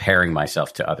cycles of comparing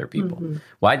myself to other people. Mm-hmm.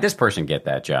 Why'd this person get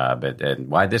that job? And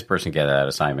why'd this person get that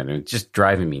assignment? And it's just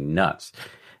driving me nuts.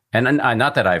 And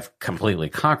not that I've completely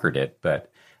conquered it,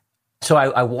 but so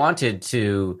I wanted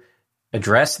to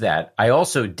address that. I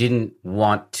also didn't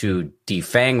want to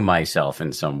defang myself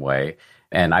in some way.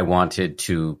 And I wanted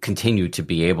to continue to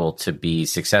be able to be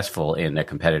successful in a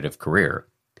competitive career.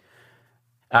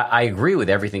 I agree with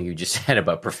everything you just said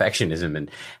about perfectionism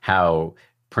and how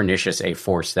pernicious a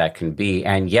force that can be.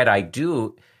 And yet I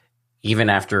do, even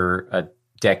after a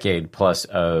decade plus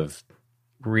of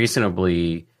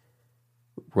reasonably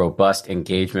robust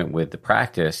engagement with the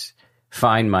practice,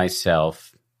 find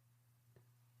myself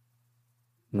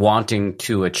wanting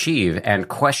to achieve and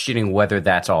questioning whether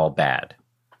that's all bad.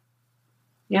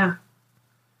 Yeah.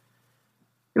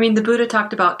 I mean, the Buddha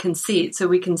talked about conceit, so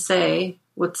we can say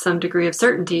with some degree of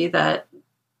certainty that,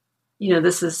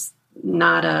 this is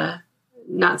not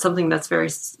something that's very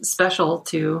special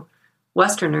to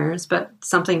Westerners, but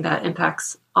something that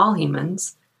impacts all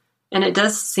humans. And it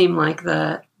does seem like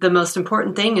the most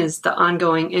important thing is the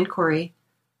ongoing inquiry,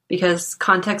 because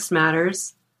context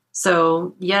matters.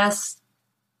 So yes,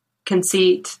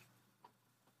 conceit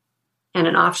and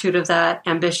an offshoot of that,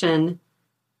 ambition,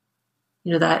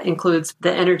 that includes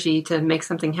the energy to make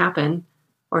something happen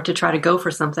or to try to go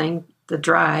for something, the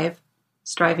drive,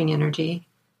 striving energy,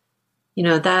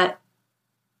 that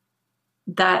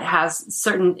has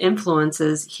certain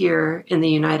influences here in the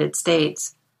United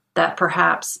States that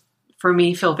perhaps for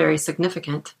me feel very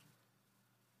significant.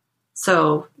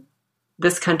 So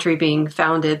this country being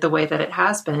founded the way that it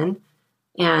has been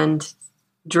and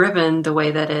driven the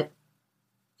way that it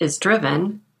is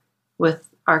driven with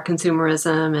our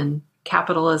consumerism and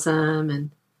capitalism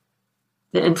and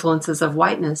the influences of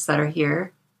whiteness that are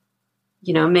here,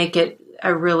 make it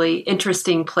a really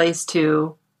interesting place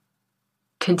to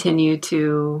continue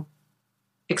to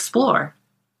explore.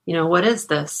 What is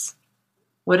this?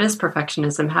 What is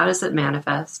perfectionism? How does it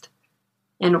manifest?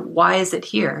 And why is it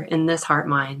here in this heart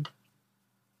mind?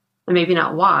 And maybe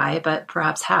not why, but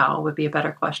perhaps how would be a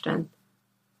better question.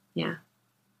 Yeah.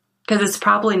 Because it's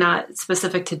probably not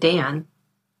specific to Dan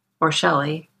or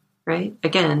Shelley, right?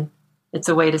 Again, it's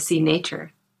a way to see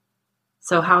nature.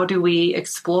 So how do we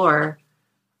explore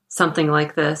something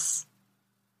like this,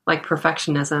 like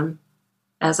perfectionism,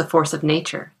 as a force of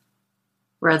nature,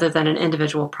 rather than an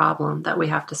individual problem that we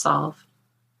have to solve?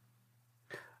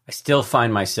 I still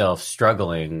find myself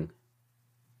struggling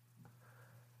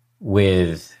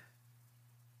with,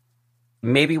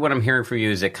 maybe what I'm hearing from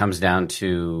you is it comes down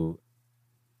to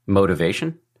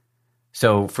motivation.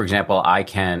 So, for example,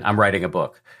 I'm writing a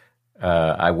book.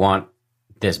 I want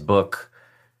this book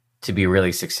to be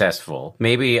really successful.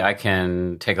 Maybe I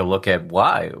can take a look at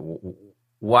why.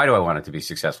 Why do I want it to be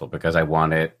successful? Because I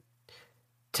want it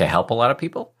to help a lot of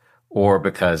people, or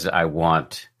because I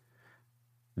want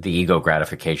the ego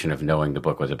gratification of knowing the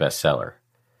book was a bestseller?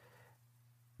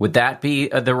 Would that be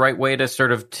the right way to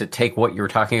sort of to take what you're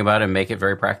talking about and make it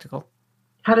very practical?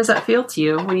 How does that feel to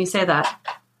you when you say that?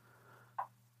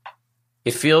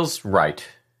 It feels right.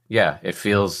 Yeah, it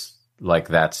feels like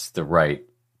that's the right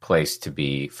place to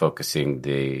be focusing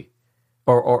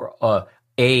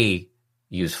a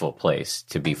useful place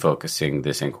to be focusing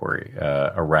this inquiry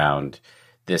around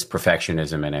this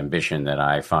perfectionism and ambition that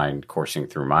I find coursing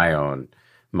through my own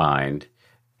mind,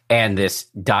 and this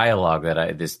dialogue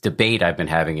this debate I've been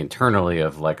having internally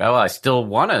of like, oh, I still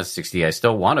want to succeed. I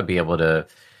still want to be able to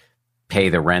pay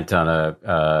the rent on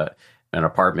an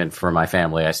apartment for my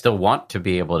family. I still want to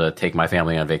be able to take my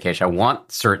family on vacation. I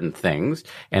want certain things.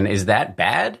 And is that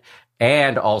bad?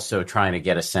 And also trying to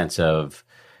get a sense of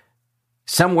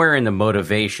somewhere in the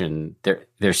motivation,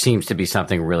 there seems to be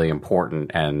something really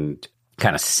important and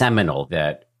kind of seminal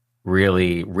that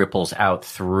really ripples out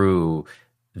through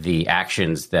the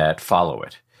actions that follow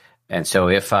it. And so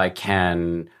if I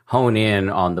can hone in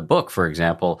on the book, for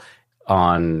example,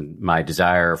 on my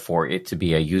desire for it to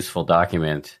be a useful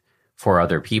document for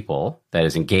other people that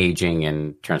is engaging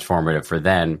and transformative for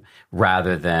them,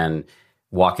 rather than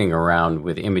walking around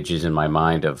with images in my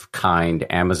mind of kind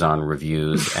Amazon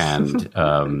reviews and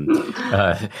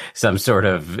some sort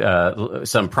of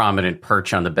some prominent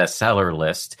perch on the bestseller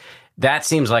list, that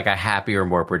seems like a happier,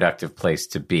 more productive place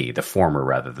to be, the former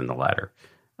rather than the latter.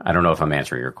 I don't know if I'm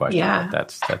answering your question. Yeah.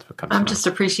 But that's what comes I'm to just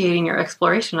appreciating your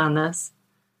exploration on this.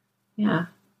 Yeah.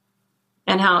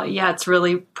 And how, it's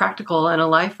really practical and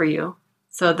alive for you.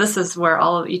 So this is where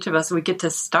each of us, we get to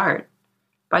start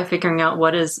by figuring out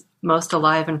what is most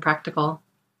alive and practical,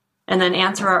 and then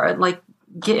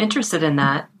get interested in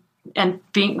that and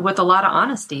being with a lot of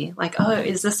honesty. Like, oh,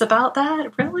 is this about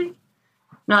that? Really?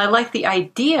 No, I like the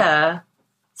idea.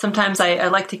 Sometimes I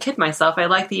like to kid myself. I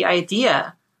like the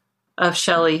idea of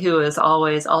Shelley, who is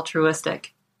always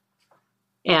altruistic.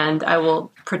 And I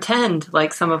will pretend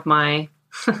like some of my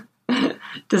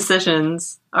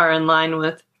decisions are in line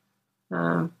with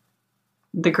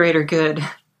the greater good,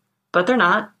 but they're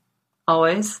not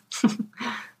always.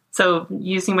 So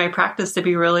using my practice to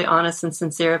be really honest and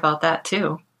sincere about that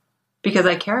too, because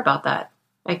I care about that.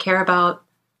 I care about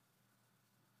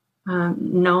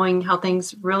knowing how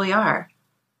things really are.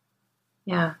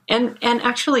 Yeah. And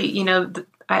actually,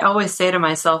 I always say to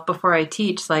myself before I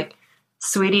teach, like,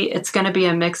 sweetie, it's going to be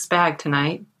a mixed bag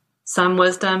tonight. Some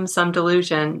wisdom, some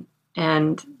delusion.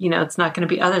 And, it's not going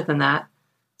to be other than that.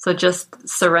 So just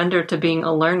surrender to being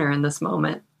a learner in this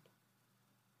moment.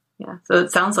 Yeah. So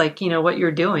it sounds like, what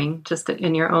you're doing just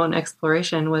in your own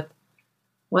exploration with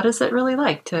what is it really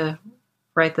like to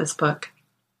write this book?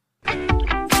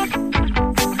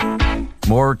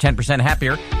 More 10%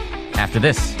 Happier after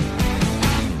this.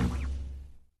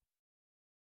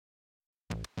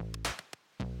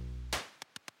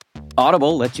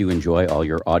 Audible lets you enjoy all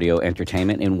your audio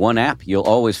entertainment in one app. You'll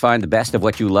always find the best of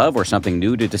what you love or something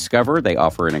new to discover. They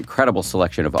offer an incredible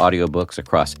selection of audiobooks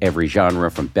across every genre,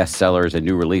 from bestsellers and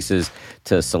new releases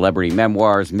to celebrity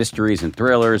memoirs, mysteries and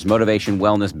thrillers, motivation,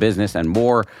 wellness, business, and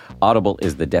more. Audible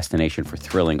is the destination for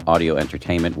thrilling audio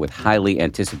entertainment with highly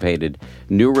anticipated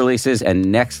new releases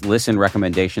and next listen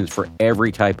recommendations for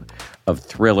every type of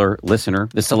thriller listener.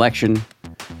 The selection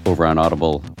over on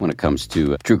Audible when it comes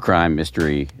to true crime,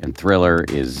 mystery, and thriller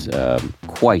is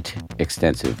quite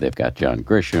extensive. They've got John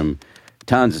Grisham,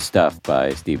 tons of stuff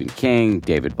by Stephen King,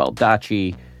 David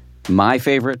Baldacci. My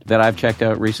favorite that I've checked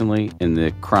out recently in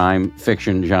the crime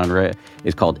fiction genre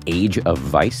is called Age of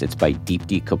Vice. It's by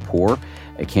Deepti Kapoor.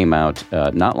 It came out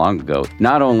not long ago.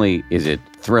 Not only is it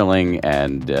thrilling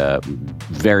and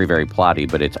very, very plotty,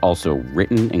 but it's also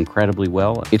written incredibly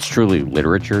well. It's truly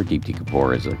literature. Deepti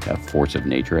Kapoor is a force of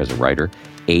nature as a writer.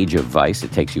 Age of Vice,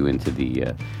 it takes you into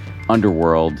the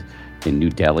underworld in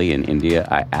New Delhi in India.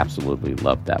 I absolutely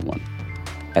love that one.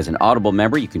 As an Audible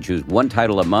member, you can choose one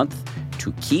title a month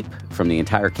to keep from the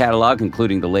entire catalog,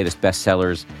 including the latest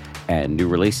bestsellers and new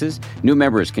releases. New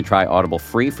members can try Audible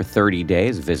free for 30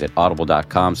 days. Visit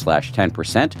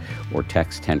audible.com/10% or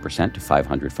text 10% to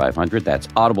 500-500. That's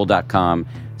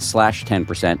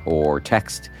audible.com/10% or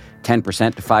text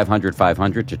 10% to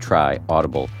 500-500 to try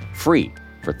Audible free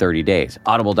for 30 days.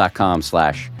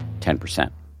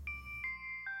 Audible.com/10%.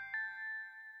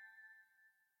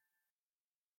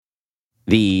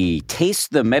 The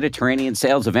Taste the Mediterranean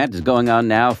sales event is going on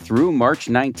now through March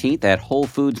 19th at Whole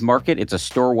Foods Market. It's a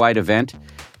store-wide event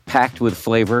packed with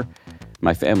flavor.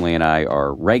 My family and I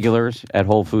are regulars at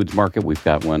Whole Foods Market. We've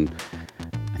got one,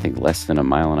 I think, less than a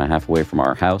mile and a half away from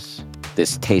our house.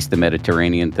 This Taste the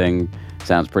Mediterranean thing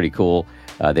sounds pretty cool.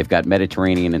 They've got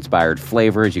Mediterranean-inspired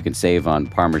flavors. You can save on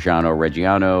Parmigiano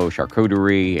Reggiano,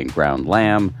 charcuterie, and ground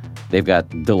lamb. They've got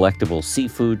delectable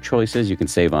seafood choices. You can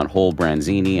save on whole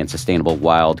branzini and sustainable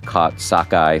wild-caught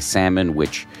sockeye salmon,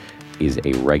 which is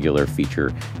a regular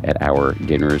feature at our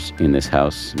dinners in this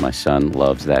house. My son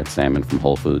loves that salmon from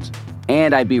Whole Foods.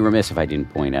 And I'd be remiss if I didn't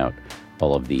point out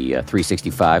all of the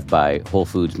 365 by Whole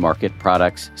Foods Market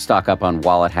products. Stock up on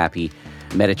wallet-happy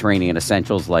Mediterranean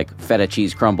essentials like feta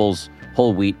cheese crumbles,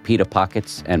 whole wheat pita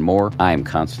pockets, and more. I am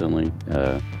constantly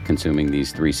consuming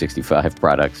these 365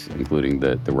 products, including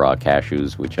the raw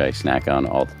cashews, which I snack on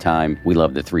all the time. We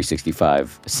love the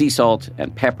 365 sea salt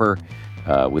and pepper.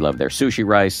 We love their sushi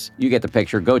rice. You get the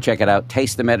picture. Go check it out.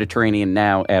 Taste the Mediterranean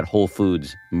now at Whole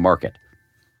Foods Market.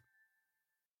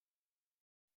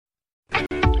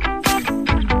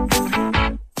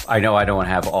 I know I don't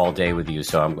have all day with you,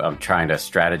 so I'm trying to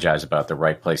strategize about the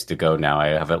right place to go now. I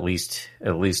have at least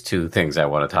two things I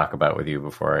want to talk about with you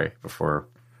before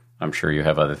I'm sure you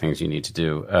have other things you need to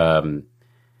do.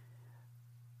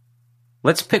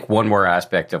 Let's pick one more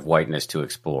aspect of whiteness to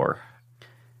explore.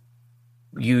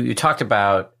 You talked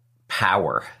about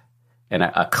power and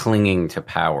a clinging to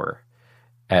power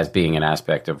as being an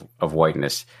aspect of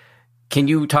whiteness. Can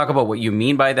you talk about what you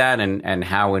mean by that and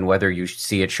how and whether you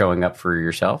see it showing up for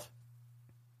yourself?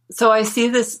 So I see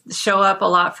this show up a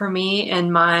lot for me in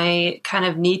my kind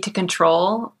of need to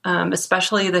control,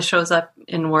 especially this shows up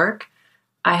in work.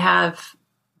 I have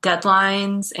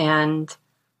deadlines and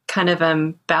kind of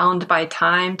am bound by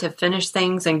time to finish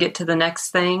things and get to the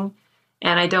next thing.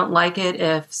 And I don't like it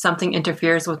if something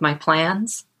interferes with my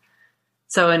plans.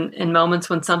 So in moments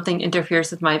when something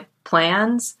interferes with my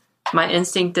plans, my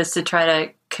instinct is to try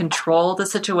to control the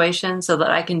situation so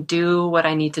that I can do what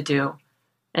I need to do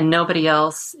and nobody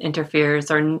else interferes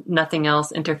or nothing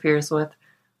else interferes with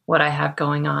what I have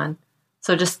going on.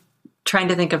 So just trying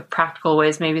to think of practical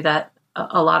ways maybe that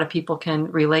a lot of people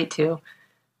can relate to.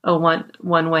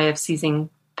 One way of seizing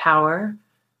power.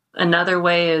 Another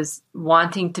way is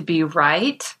wanting to be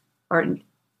right or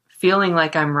feeling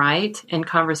like I'm right in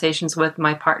conversations with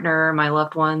my partner, my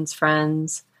loved ones,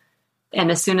 friends. And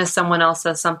as soon as someone else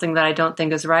says something that I don't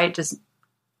think is right, just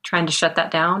trying to shut that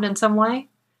down in some way,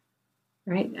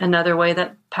 right? Another way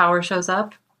that power shows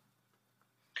up.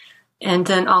 And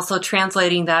then also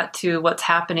translating that to what's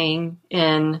happening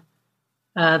in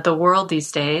the world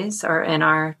these days, or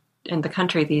in the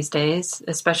country these days,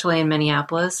 especially in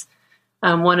Minneapolis.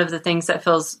 One of the things that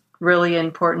feels really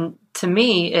important to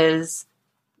me is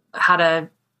how to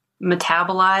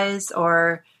metabolize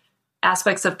or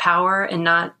aspects of power and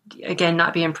not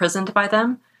be imprisoned by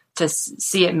them, to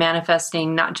see it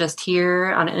manifesting not just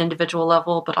here on an individual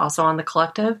level, but also on the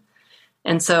collective.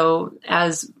 And so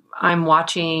as I'm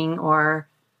watching or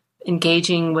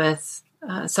engaging with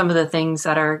some of the things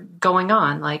that are going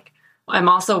on, like I'm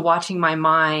also watching my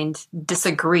mind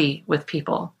disagree with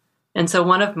people. And so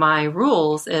one of my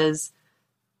rules is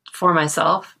for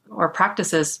myself, or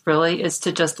practices really, is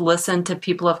to just listen to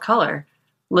people of color,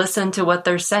 listen to what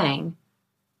they're saying,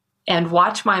 and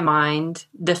watch my mind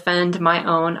defend my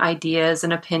own ideas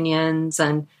and opinions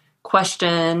and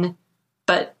question,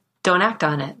 but don't act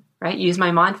on it, right? Use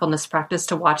my mindfulness practice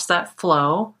to watch that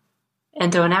flow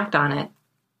and don't act on it.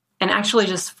 And actually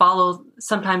just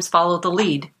sometimes follow the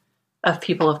lead of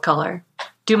people of color.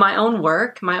 Do my own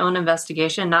work, my own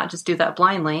investigation, not just do that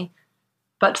blindly,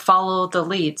 but follow the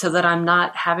lead so that I'm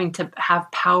not having to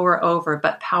have power over,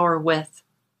 but power with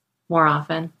more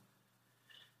often.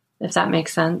 If that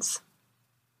makes sense.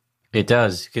 It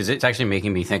does, because it's actually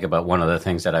making me think about one of the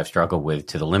things that I've struggled with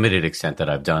to the limited extent that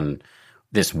I've done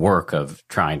this work of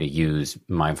trying to use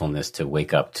mindfulness to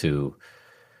wake up to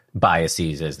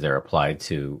biases as they're applied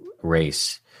to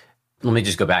race. Let me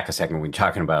just go back a second. When we're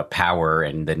talking about power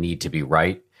and the need to be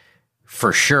right,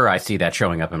 for sure, I see that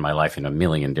showing up in my life in a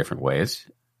million different ways.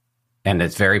 And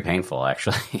it's very painful,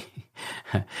 actually.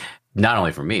 Not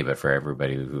only for me, but for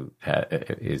everybody who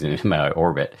is in my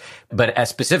orbit. But as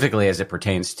specifically as it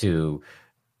pertains to,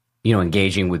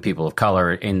 engaging with people of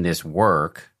color in this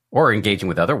work, or engaging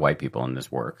with other white people in this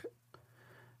work,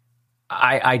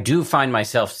 I do find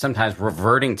myself sometimes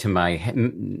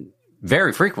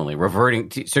very frequently reverting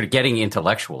to sort of getting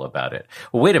intellectual about it.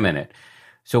 Well, wait a minute.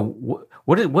 So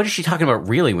what is she talking about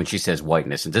really when she says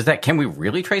whiteness? And can we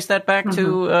really trace that back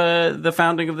to the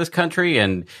founding of this country?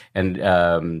 And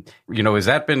has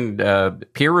that been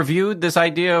peer reviewed, this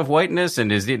idea of whiteness?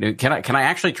 And can I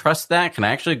actually trust that? Can I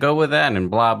actually go with that? And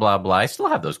blah blah blah. I still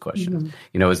have those questions.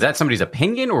 Is that somebody's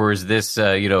opinion, or is this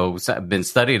been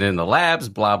studied in the labs?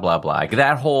 Blah blah blah.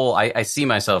 That whole I see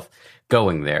myself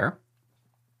going there,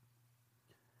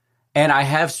 and I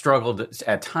have struggled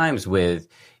at times with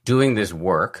doing this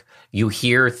work. You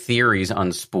hear theories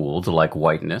unspooled like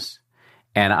whiteness,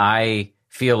 and I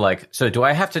feel like, so do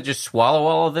I have to just swallow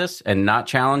all of this and not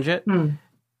challenge it?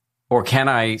 Or can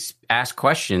I ask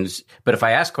questions? But if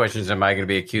I ask questions, am I going to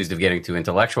be accused of getting too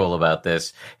intellectual about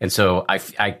this? And so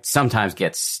I sometimes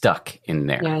get stuck in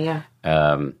there.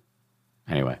 Yeah.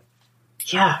 Anyway.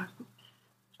 Yeah.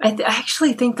 I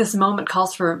actually think this moment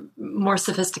calls for more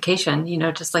sophistication,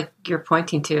 just like you're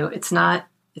pointing to. It's not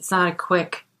a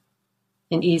quick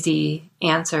and easy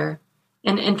answer.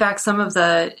 And in fact,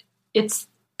 it's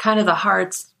kind of the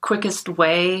heart's quickest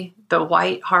way, the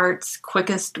white heart's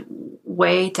quickest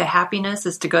way to happiness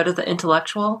is to go to the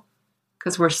intellectual,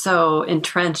 because we're so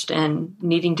entrenched in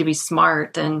needing to be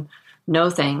smart and know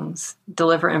things,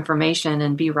 deliver information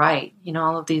and be right,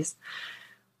 all of these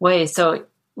ways. So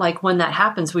like when that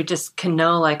happens, we just can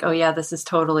know like, oh yeah, this is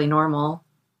totally normal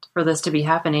for this to be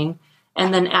happening.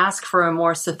 And then ask for a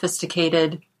more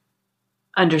sophisticated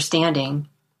understanding.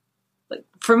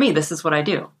 For me, this is what I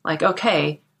do. Like,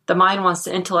 okay, the mind wants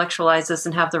to intellectualize this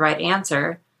and have the right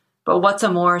answer, but what's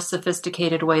a more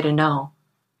sophisticated way to know?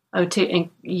 To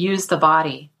use the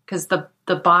body, because the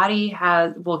body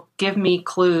will give me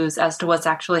clues as to what's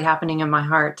actually happening in my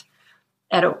heart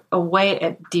at a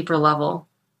way deeper level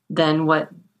than what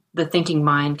the thinking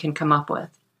mind can come up with,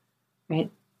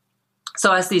 right?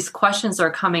 So as these questions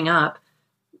are coming up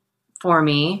for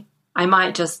me, I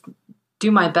might just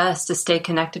do my best to stay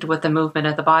connected with the movement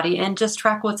of the body and just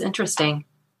track what's interesting.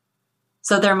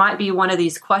 So there might be one of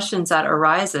these questions that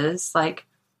arises, like,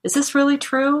 is this really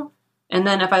true? And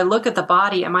then if I look at the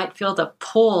body, I might feel the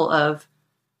pull of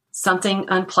something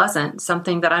unpleasant,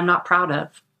 something that I'm not proud of,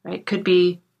 right? Could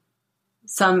be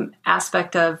some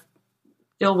aspect of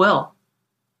ill will,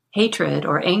 hatred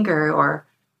or anger, or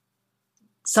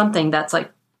something that's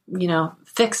like,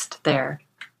 fixed there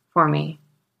for me.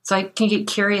 So I can get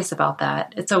curious about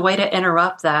that. It's a way to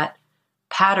interrupt that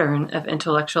pattern of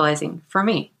intellectualizing. For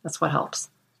me, that's what helps.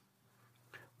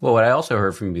 Well, what I also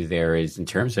heard from you there is, in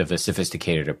terms of a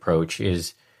sophisticated approach,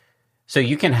 is so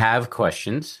you can have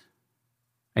questions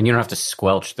and you don't have to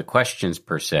squelch the questions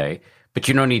per se, but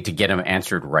you don't need to get them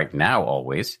answered right now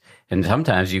always. And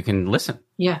sometimes you can listen.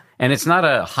 Yeah. And it's not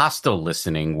a hostile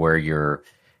listening where you're,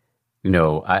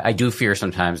 I do fear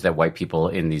sometimes that white people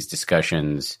in these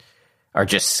discussions are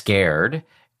just scared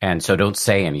and so don't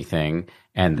say anything,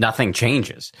 and nothing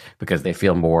changes because they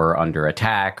feel more under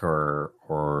attack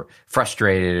or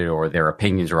frustrated, or their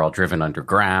opinions are all driven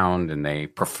underground and they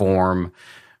perform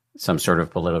some sort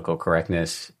of political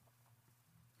correctness.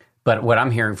 But what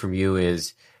I'm hearing from you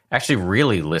is actually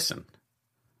really listen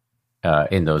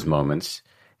in those moments.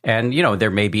 And,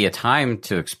 there may be a time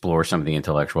to explore some of the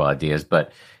intellectual ideas,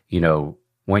 but,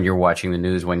 when you're watching the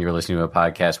news, when you're listening to a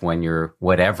podcast, when you're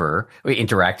whatever,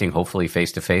 interacting hopefully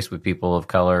face to face with people of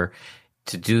color,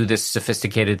 to do this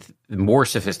more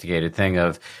sophisticated thing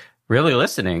of really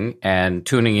listening and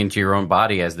tuning into your own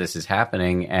body as this is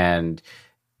happening and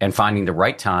finding the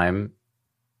right time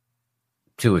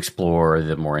to explore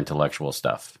the more intellectual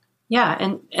stuff.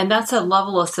 Yeah. And that's a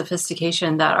level of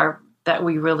sophistication that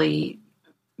we really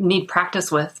need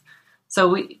practice with.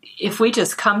 So if we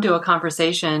just come to a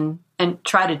conversation and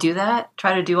try to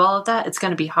do all of that, it's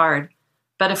going to be hard.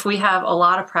 But if we have a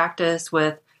lot of practice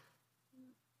with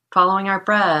following our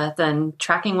breath and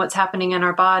tracking what's happening in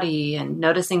our body and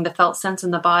noticing the felt sense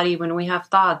in the body when we have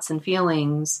thoughts and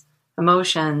feelings,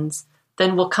 emotions,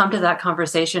 then we'll come to that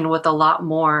conversation with a lot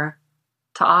more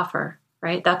to offer,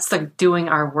 right? That's the doing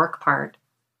our work part.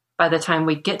 By the time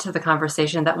we get to the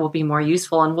conversation, that will be more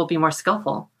useful and we'll be more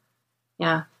skillful.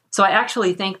 Yeah. So I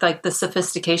actually think like the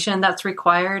sophistication that's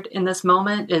required in this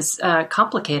moment is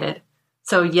complicated.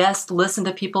 So yes, listen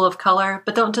to people of color,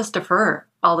 but don't just defer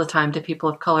all the time to people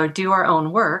of color. Do our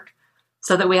own work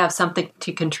so that we have something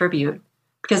to contribute.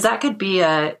 Because that could be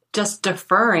just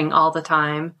deferring all the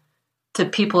time to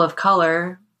people of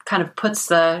color kind of puts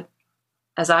this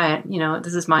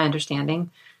is my understanding,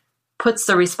 puts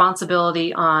the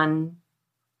responsibility on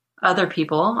other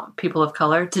people of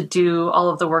color, to do all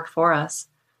of the work for us.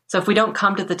 So if we don't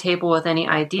come to the table with any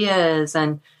ideas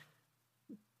and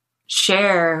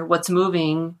share what's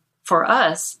moving for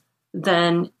us,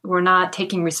 then we're not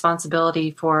taking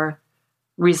responsibility for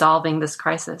resolving this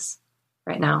crisis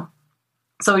right now.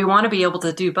 So we want to be able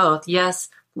to do both. Yes,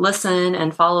 listen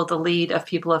and follow the lead of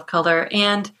people of color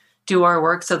and do our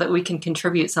work so that we can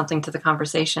contribute something to the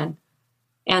conversation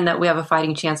and that we have a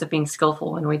fighting chance of being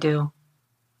skillful when we do.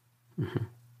 Mm-hmm.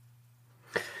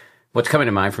 What's coming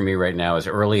to mind for me right now is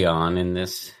early on in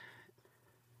this,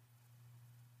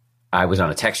 I was on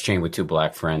a text chain with two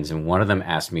Black friends, and one of them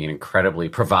asked me an incredibly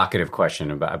provocative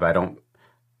question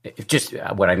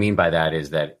what I mean by that is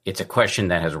that it's a question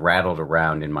that has rattled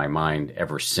around in my mind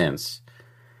ever since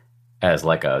as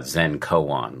like a Zen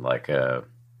koan, like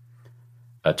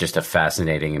just a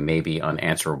fascinating and maybe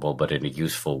unanswerable, but in a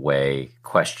useful way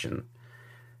question.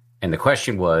 And the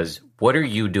question was, what are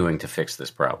you doing to fix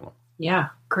this problem? Yeah,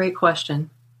 great question.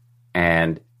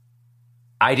 And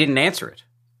I didn't answer it.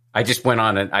 I just went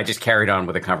on and I just carried on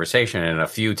with the conversation. And a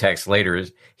few texts later,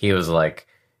 he was like,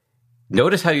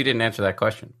 notice how you didn't answer that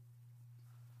question.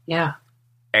 Yeah.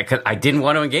 Because I didn't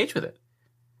want to engage with it.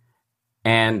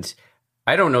 And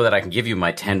I don't know that I can give you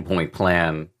my 10-point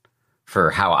plan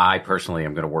for how I personally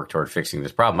am going to work toward fixing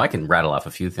this problem. I can rattle off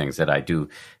a few things that I do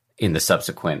in the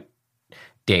subsequent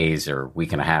days or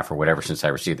week and a half or whatever since I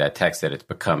received that text, that it's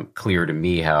become clear to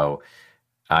me how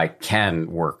I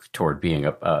can work toward being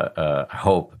a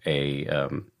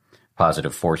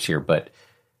positive force here. But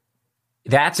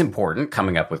that's important,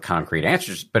 coming up with concrete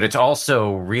answers, but it's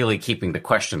also really keeping the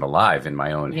question alive in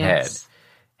my own head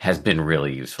has been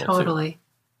really useful. Totally. Too.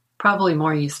 Probably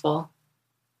more useful.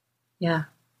 Yeah.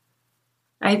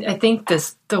 I think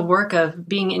the work of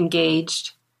being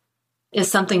engaged is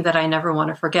something that I never want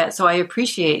to forget. So I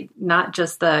appreciate not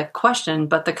just the question,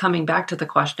 but the coming back to the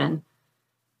question.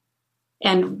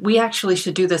 And we actually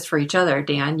should do this for each other,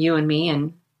 Dan, you and me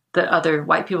and the other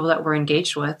white people that we're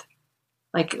engaged with.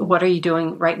 Like, what are you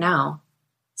doing right now?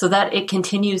 So that it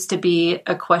continues to be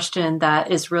a question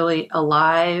that is really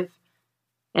alive,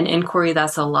 an inquiry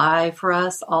that's alive for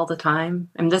us all the time.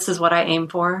 And this is what I aim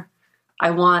for. I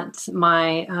want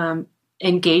my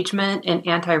engagement in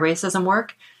anti-racism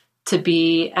work to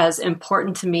be as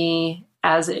important to me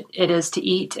as it is to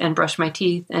eat and brush my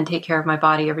teeth and take care of my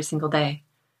body every single day.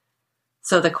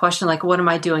 So the question, like, what am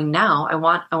I doing now? I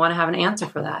want to have an answer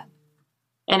for that.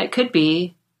 And it could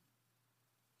be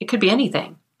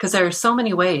anything, because there are so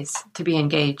many ways to be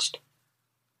engaged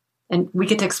and we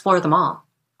get to explore them all.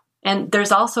 And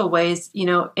there's also ways,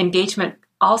 engagement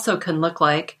also can look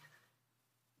like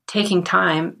taking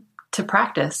time to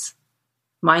practice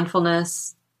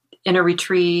mindfulness in a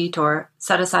retreat or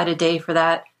set aside a day for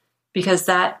that, because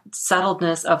that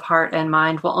settledness of heart and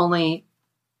mind will only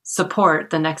support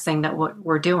the next thing that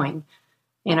we're doing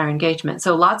in our engagement.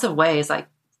 So lots of ways, like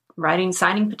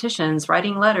signing petitions,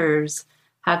 writing letters,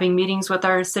 having meetings with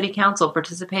our city council,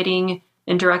 participating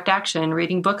in direct action,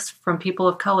 reading books from people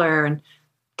of color, and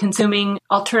consuming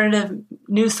alternative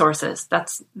news sources.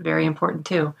 That's very important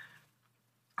too.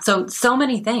 So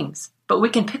many things, but we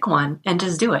can pick one and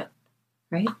just do it.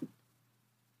 right?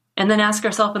 And then ask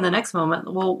ourselves in the next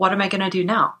moment, well, what am I going to do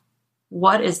now?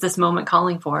 What is this moment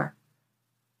calling for?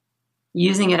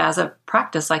 Using it as a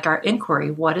practice, like our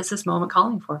inquiry. What is this moment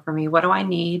calling for me? What do I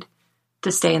need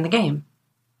to stay in the game?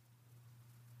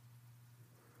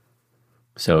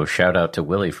 So shout out to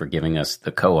Willie for giving us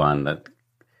the koan that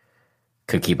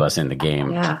could keep us in the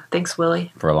game. Yeah, thanks,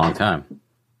 Willie. For a long time.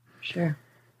 Sure.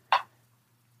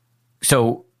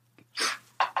 So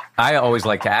I always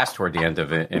like to ask toward the end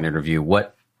of an interview,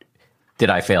 what did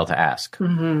I fail to ask?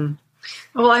 Mm-hmm.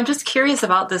 Well, I'm just curious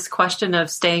about this question of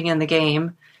staying in the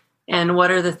game, and what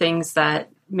are the things that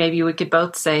maybe we could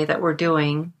both say that we're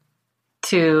doing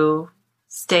to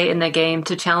stay in the game,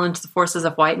 to challenge the forces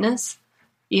of whiteness,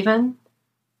 even?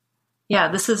 Yeah,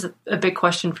 this is a big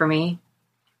question for me.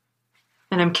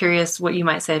 And I'm curious what you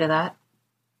might say to that.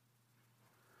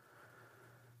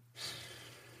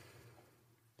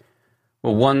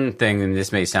 Well, one thing, and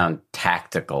this may sound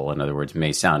tactical, in other words,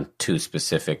 may sound too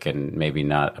specific and maybe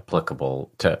not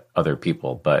applicable to other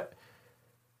people, but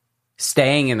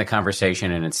staying in the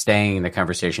conversation, and it's staying in the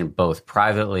conversation both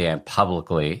privately and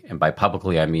publicly, and by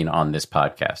publicly I mean on this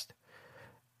podcast.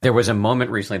 There was a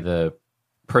moment recently, the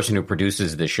person who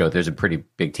produces this show, there's a pretty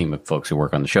big team of folks who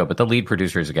work on the show, but the lead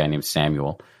producer is a guy named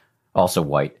Samuel, also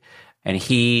white. And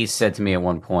he said to me at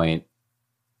one point,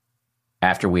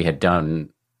 after we had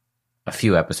done a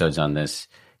few episodes on this,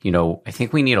 I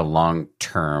think we need a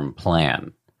long-term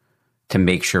plan to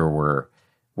make sure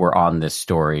we're on this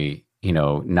story,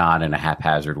 not in a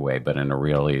haphazard way, but in a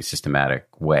really systematic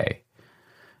way.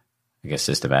 I guess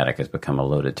systematic has become a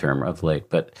loaded term of late,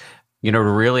 but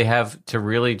to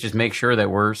really just make sure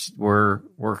that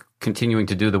we're continuing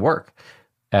to do the work.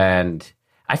 And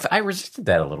I resisted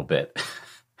that a little bit.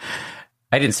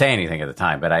 I didn't say anything at the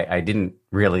time, but I didn't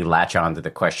really latch on to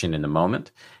the question in the moment.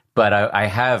 But I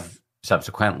have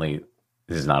subsequently,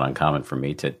 this is not uncommon for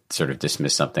me to sort of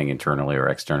dismiss something internally or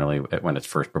externally when it's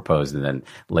first proposed, and then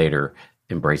later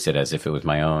embrace it as if it was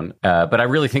my own. But I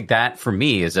really think that for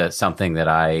me is something that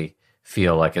I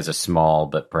feel like is a small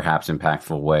but perhaps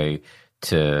impactful way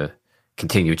to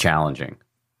continue challenging.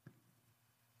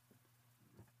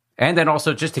 And then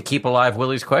also just to keep alive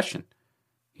Willie's question.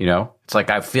 It's like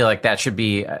I feel like I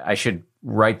should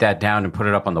write that down and put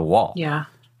it up on the wall. Yeah.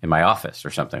 In my office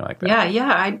or something like that.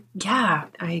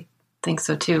 I think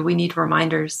so too. We need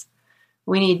reminders.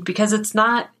 Because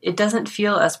it doesn't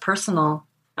feel as personal.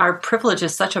 Our privilege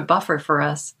is such a buffer for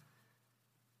us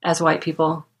as white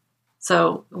people.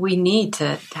 So we need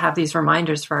to have these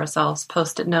reminders for ourselves,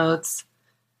 Post-it notes.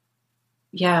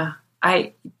 Yeah.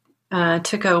 I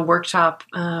took a workshop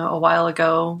a while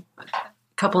ago, a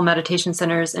couple of meditation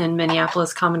centers in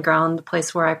Minneapolis, Common Ground, the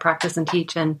place where I practice and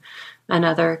teach, and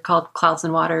another called Clouds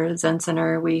and Water Zen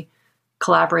Center. We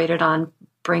collaborated on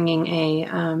bringing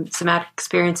a somatic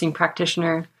experiencing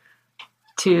practitioner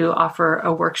to offer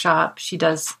a workshop. She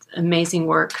does amazing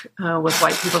work with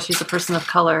white people. She's a person of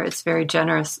color. It's very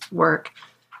generous work,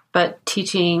 but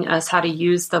teaching us how to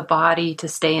use the body to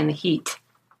stay in the heat,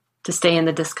 to stay in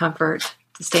the discomfort,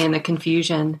 to stay in the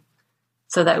confusion,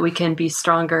 so that we can be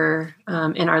stronger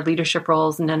in our leadership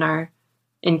roles and in our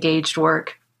engaged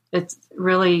work. It's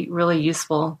really, really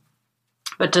useful.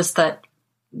 But just that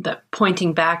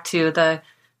pointing back to the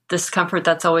discomfort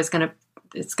that's always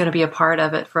it's going to be a part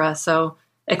of it for us. So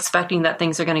expecting that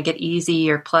things are going to get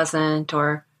easy or pleasant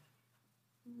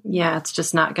it's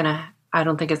just not going to, I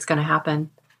don't think it's going to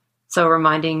happen. So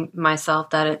reminding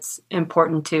myself that it's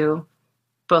important to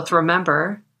both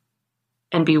remember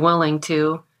and be willing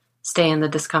to stay in the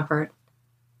discomfort.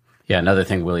 Yeah, another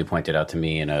thing Willie pointed out to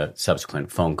me in a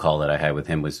subsequent phone call that I had with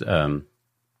him was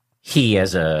he,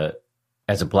 as a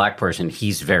Black person,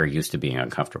 he's very used to being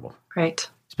uncomfortable. Right.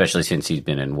 Especially since he's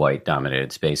been in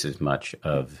white-dominated spaces much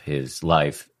of his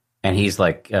life. And he's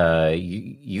like,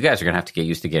 you guys are going to have to get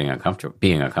used to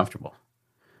being uncomfortable.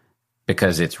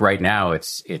 Because it's right now,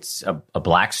 it's a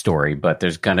Black story, but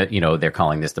there's going to, they're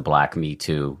calling this the Black Me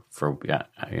Too.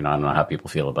 I don't know how people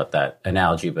feel about that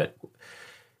analogy, but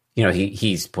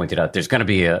he's pointed out there's going to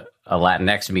be a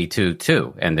Latinx Me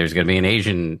Too, and there's going to be an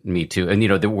Asian Me Too, and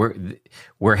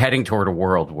we're heading toward a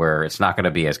world where it's not going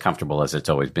to be as comfortable as it's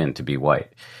always been to be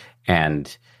white,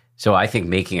 and so I think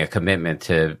making a commitment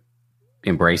to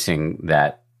embracing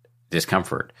that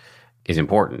discomfort is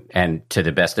important, and to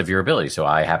the best of your ability. So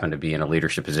I happen to be in a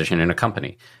leadership position in a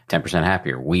company, 10%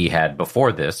 Happier. We had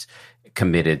before this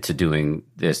committed to doing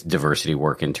this diversity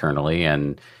work internally,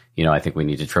 and I think we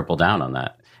need to triple down on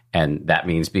that. And that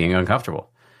means being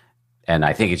uncomfortable. And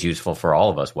I think it's useful for all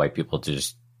of us white people to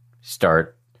just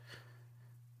start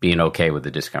being okay with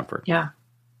the discomfort. Yeah.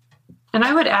 And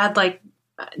I would add,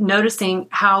 noticing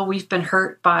how we've been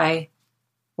hurt by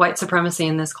white supremacy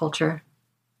in this culture.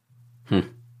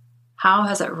 How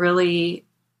has it really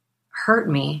hurt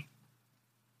me?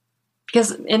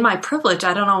 Because in my privilege,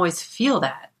 I don't always feel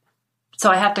that. So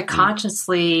I have to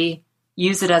consciously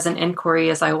use it as an inquiry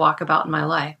as I walk about in my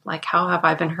life. Like, how have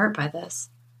I been hurt by this?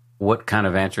 What kind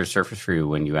of answers surface for you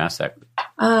when you ask that?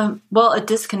 Well, a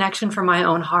disconnection from my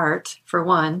own heart, for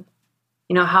one.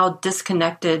 You know, how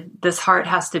disconnected this heart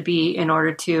has to be in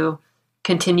order to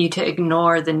continue to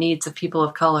ignore the needs of people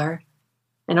of color,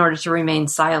 in order to remain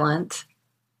silent,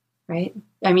 right?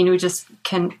 I mean, we just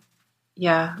can,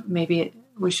 maybe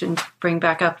we shouldn't bring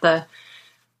back up the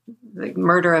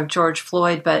murder of George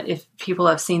Floyd, but if people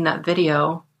have seen that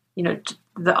video, you know,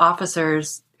 the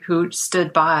officers who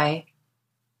stood by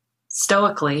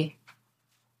stoically,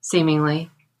 seemingly,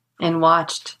 and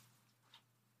watched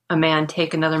a man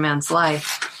take another man's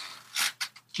life,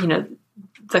 you know,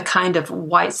 the kind of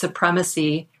white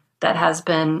supremacy that has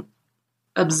been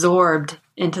absorbed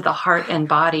into the heart and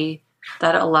body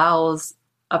that allows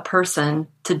a person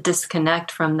to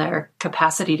disconnect from their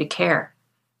capacity to care,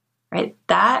 right?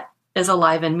 That is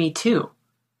alive in me too.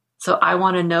 So I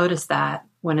want to notice that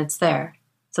when it's there.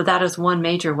 So that is one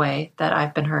major way that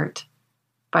I've been hurt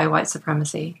by white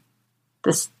supremacy.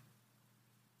 This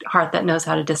heart that knows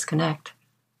how to disconnect.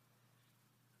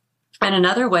 And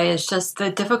another way is just the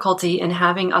difficulty in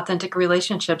having authentic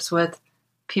relationships with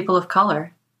people of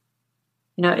color.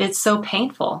 You know, it's so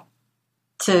painful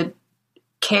to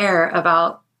care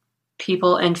about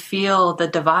people and feel the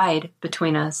divide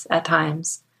between us at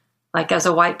times. Like, as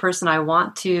a white person, I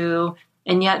want to,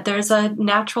 and yet there's a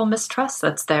natural mistrust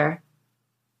that's there.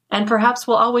 And perhaps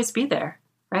will always be there,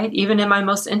 right? Even in my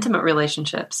most intimate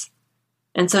relationships.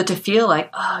 And so to feel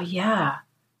like, oh yeah,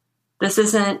 this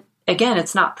isn't, again,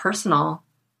 it's not personal,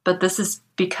 but this is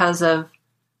because of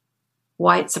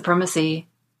white supremacy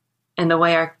and the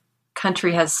way our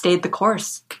country has stayed the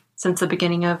course since the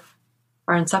beginning of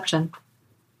our inception.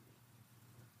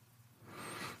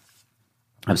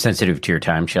 I'm sensitive to your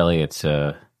time, Shelley. It's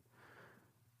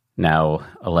now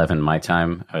 11 my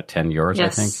time, 10 yours,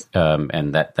 yes. I think.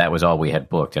 And that was all we had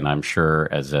booked. And I'm sure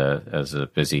as a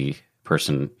busy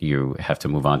person, you have to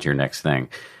move on to your next thing.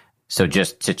 So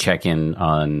just to check in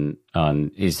on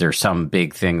is there some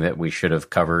big thing that we should have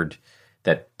covered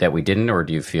that we didn't, or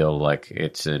do you feel like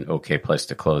it's an okay place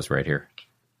to close right here?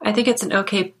 I think it's an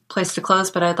okay place to close,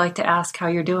 but I'd like to ask how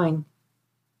you're doing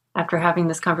after having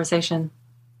this conversation.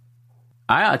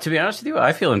 To be honest with you,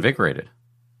 I feel invigorated.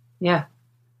 Yeah.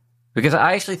 Because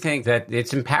I actually think that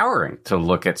it's empowering to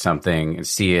look at something and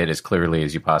see it as clearly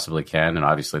as you possibly can. And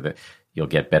obviously that you'll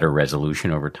get better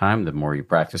resolution over time the more you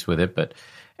practice with it.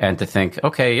 And to think,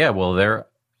 okay, yeah, well, there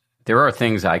are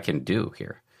things I can do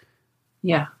here.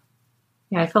 Yeah.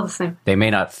 Yeah, I feel the same. They may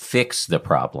not fix the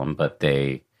problem, but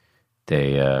you're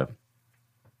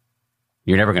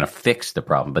never going to fix the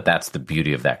problem, but that's the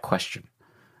beauty of that question.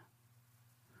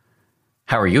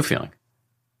 How are you feeling?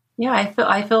 Yeah,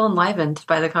 I feel enlivened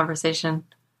by the conversation.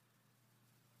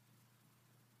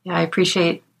 Yeah, I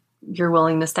appreciate your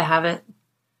willingness to have it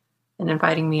and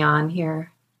inviting me on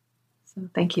here. So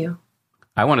thank you.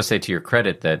 I want to say to your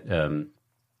credit that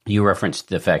you referenced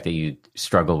the fact that you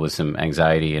struggle with some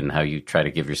anxiety and how you try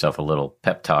to give yourself a little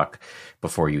pep talk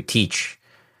before you teach.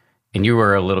 And you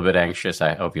were a little bit anxious,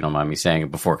 I hope you don't mind me saying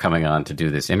it, before coming on to do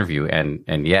this interview.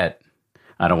 And yet,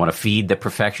 I don't want to feed the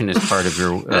perfectionist part of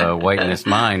your whiteness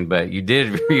mind, but you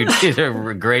did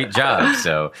a great job.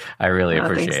 So I really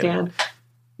appreciate thanks, Dan. It.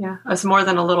 Yeah, I was more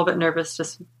than a little bit nervous,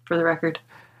 just for the record.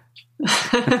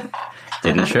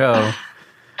 Didn't show.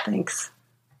 Thanks.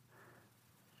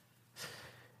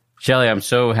 Shelley, I'm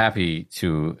so happy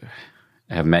to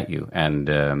have met you, and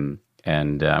I'm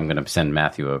going to send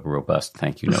Matthew a robust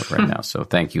thank you note right now. So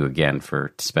thank you again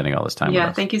for spending all this time with us.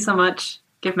 Yeah, thank you so much.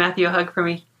 Give Matthew a hug for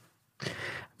me.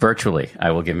 Virtually. I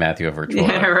will give Matthew a virtual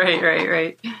hug.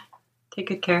 Right. Take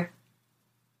good care.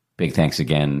 Big thanks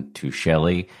again to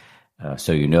Shelley.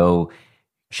 So you know,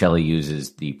 Shelley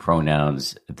uses the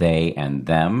pronouns they and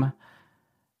them.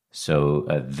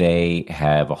 So they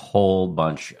have a whole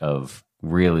bunch of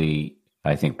really,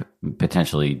 I think,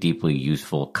 potentially deeply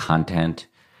useful content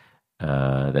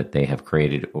that they have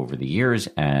created over the years,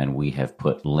 and we have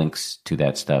put links to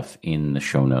that stuff in the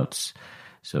show notes.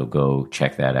 So go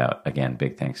check that out. Again,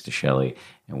 big thanks to Shelley.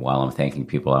 And while I'm thanking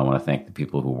people, I want to thank the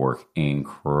people who work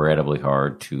incredibly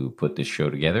hard to put this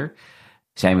show together.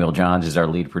 Samuel Johns is our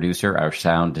lead producer. Our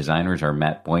sound designers are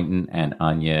Matt Boynton and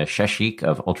Anya Sheshik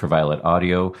of Ultraviolet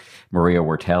Audio. Maria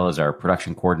Wertel is our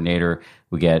production coordinator.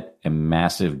 We get a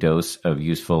massive dose of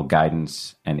useful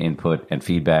guidance and input and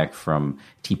feedback from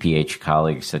TPH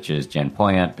colleagues such as Jen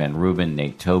Poyant, Ben Rubin,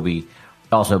 Nate Toby.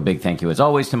 Also, big thank you as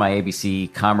always to my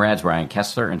ABC comrades, Ryan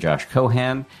Kessler and Josh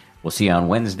Cohan. We'll see you on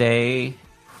Wednesday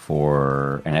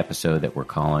for an episode that we're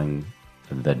calling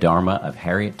The Dharma of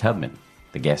Harriet Tubman.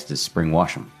 The guest is Spring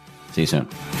Washam. See you soon.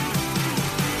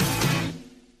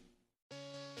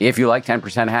 If you like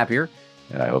 10% Happier,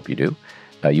 and I hope you do,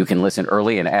 you can listen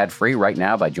early and ad-free right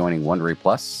now by joining Wondery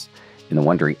Plus in the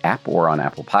Wondery app or on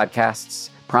Apple Podcasts.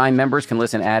 Prime members can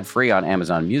listen ad-free on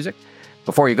Amazon Music.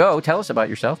 Before you go, tell us about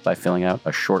yourself by filling out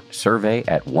a short survey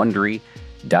at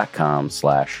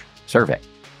Wondery.com/survey.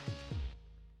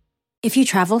 If you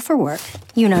travel for work,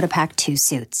 you know to pack 2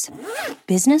 suits.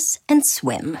 Business and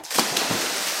swim.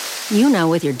 You know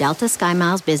with your Delta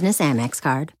SkyMiles Business Amex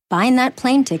card, buying that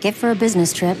plane ticket for a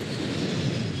business trip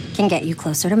can get you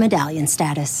closer to medallion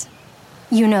status.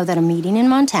 You know that a meeting in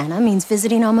Montana means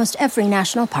visiting almost every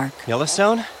national park.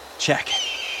 Yellowstone? Check.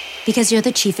 Because you're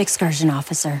the Chief Excursion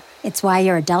Officer. It's why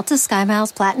you're a Delta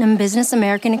SkyMiles Platinum Business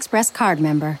American Express card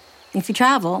member. If you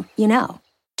travel, you know.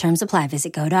 Terms apply.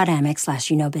 Visit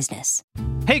go.amex/you-know-business.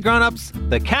 Hey grown-ups,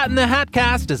 the Cat in the Hat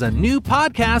Cast is a new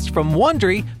podcast from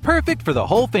Wondery, perfect for the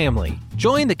whole family.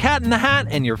 Join the Cat in the Hat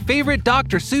and your favorite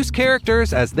Dr. Seuss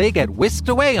characters as they get whisked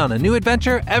away on a new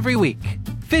adventure every week.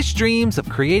 Fish dreams of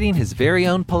creating his very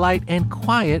own polite and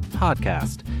quiet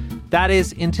podcast. That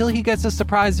is, until he gets a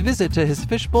surprise visit to his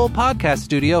Fishbowl podcast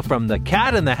studio from the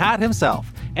Cat in the Hat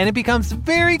himself, and it becomes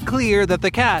very clear that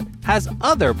the cat has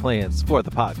other plans for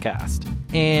the podcast.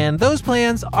 And those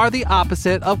plans are the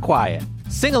opposite of quiet.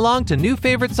 Sing along to new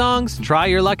favorite songs, try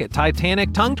your luck at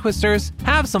Titanic tongue twisters,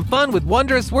 have some fun with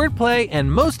wondrous wordplay, and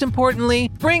most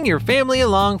importantly, bring your family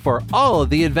along for all of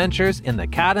the adventures in the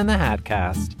Cat in the Hat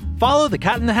Cast. Follow the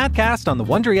Cat in the Hat Cast on the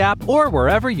Wondery app or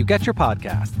wherever you get your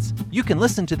podcasts. You can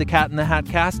listen to the Cat in the Hat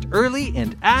Cast early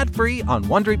and ad-free on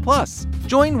Wondery Plus.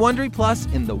 Join Wondery Plus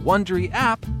in the Wondery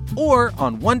app or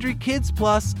on Wondery Kids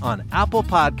Plus on Apple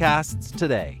Podcasts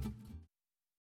today.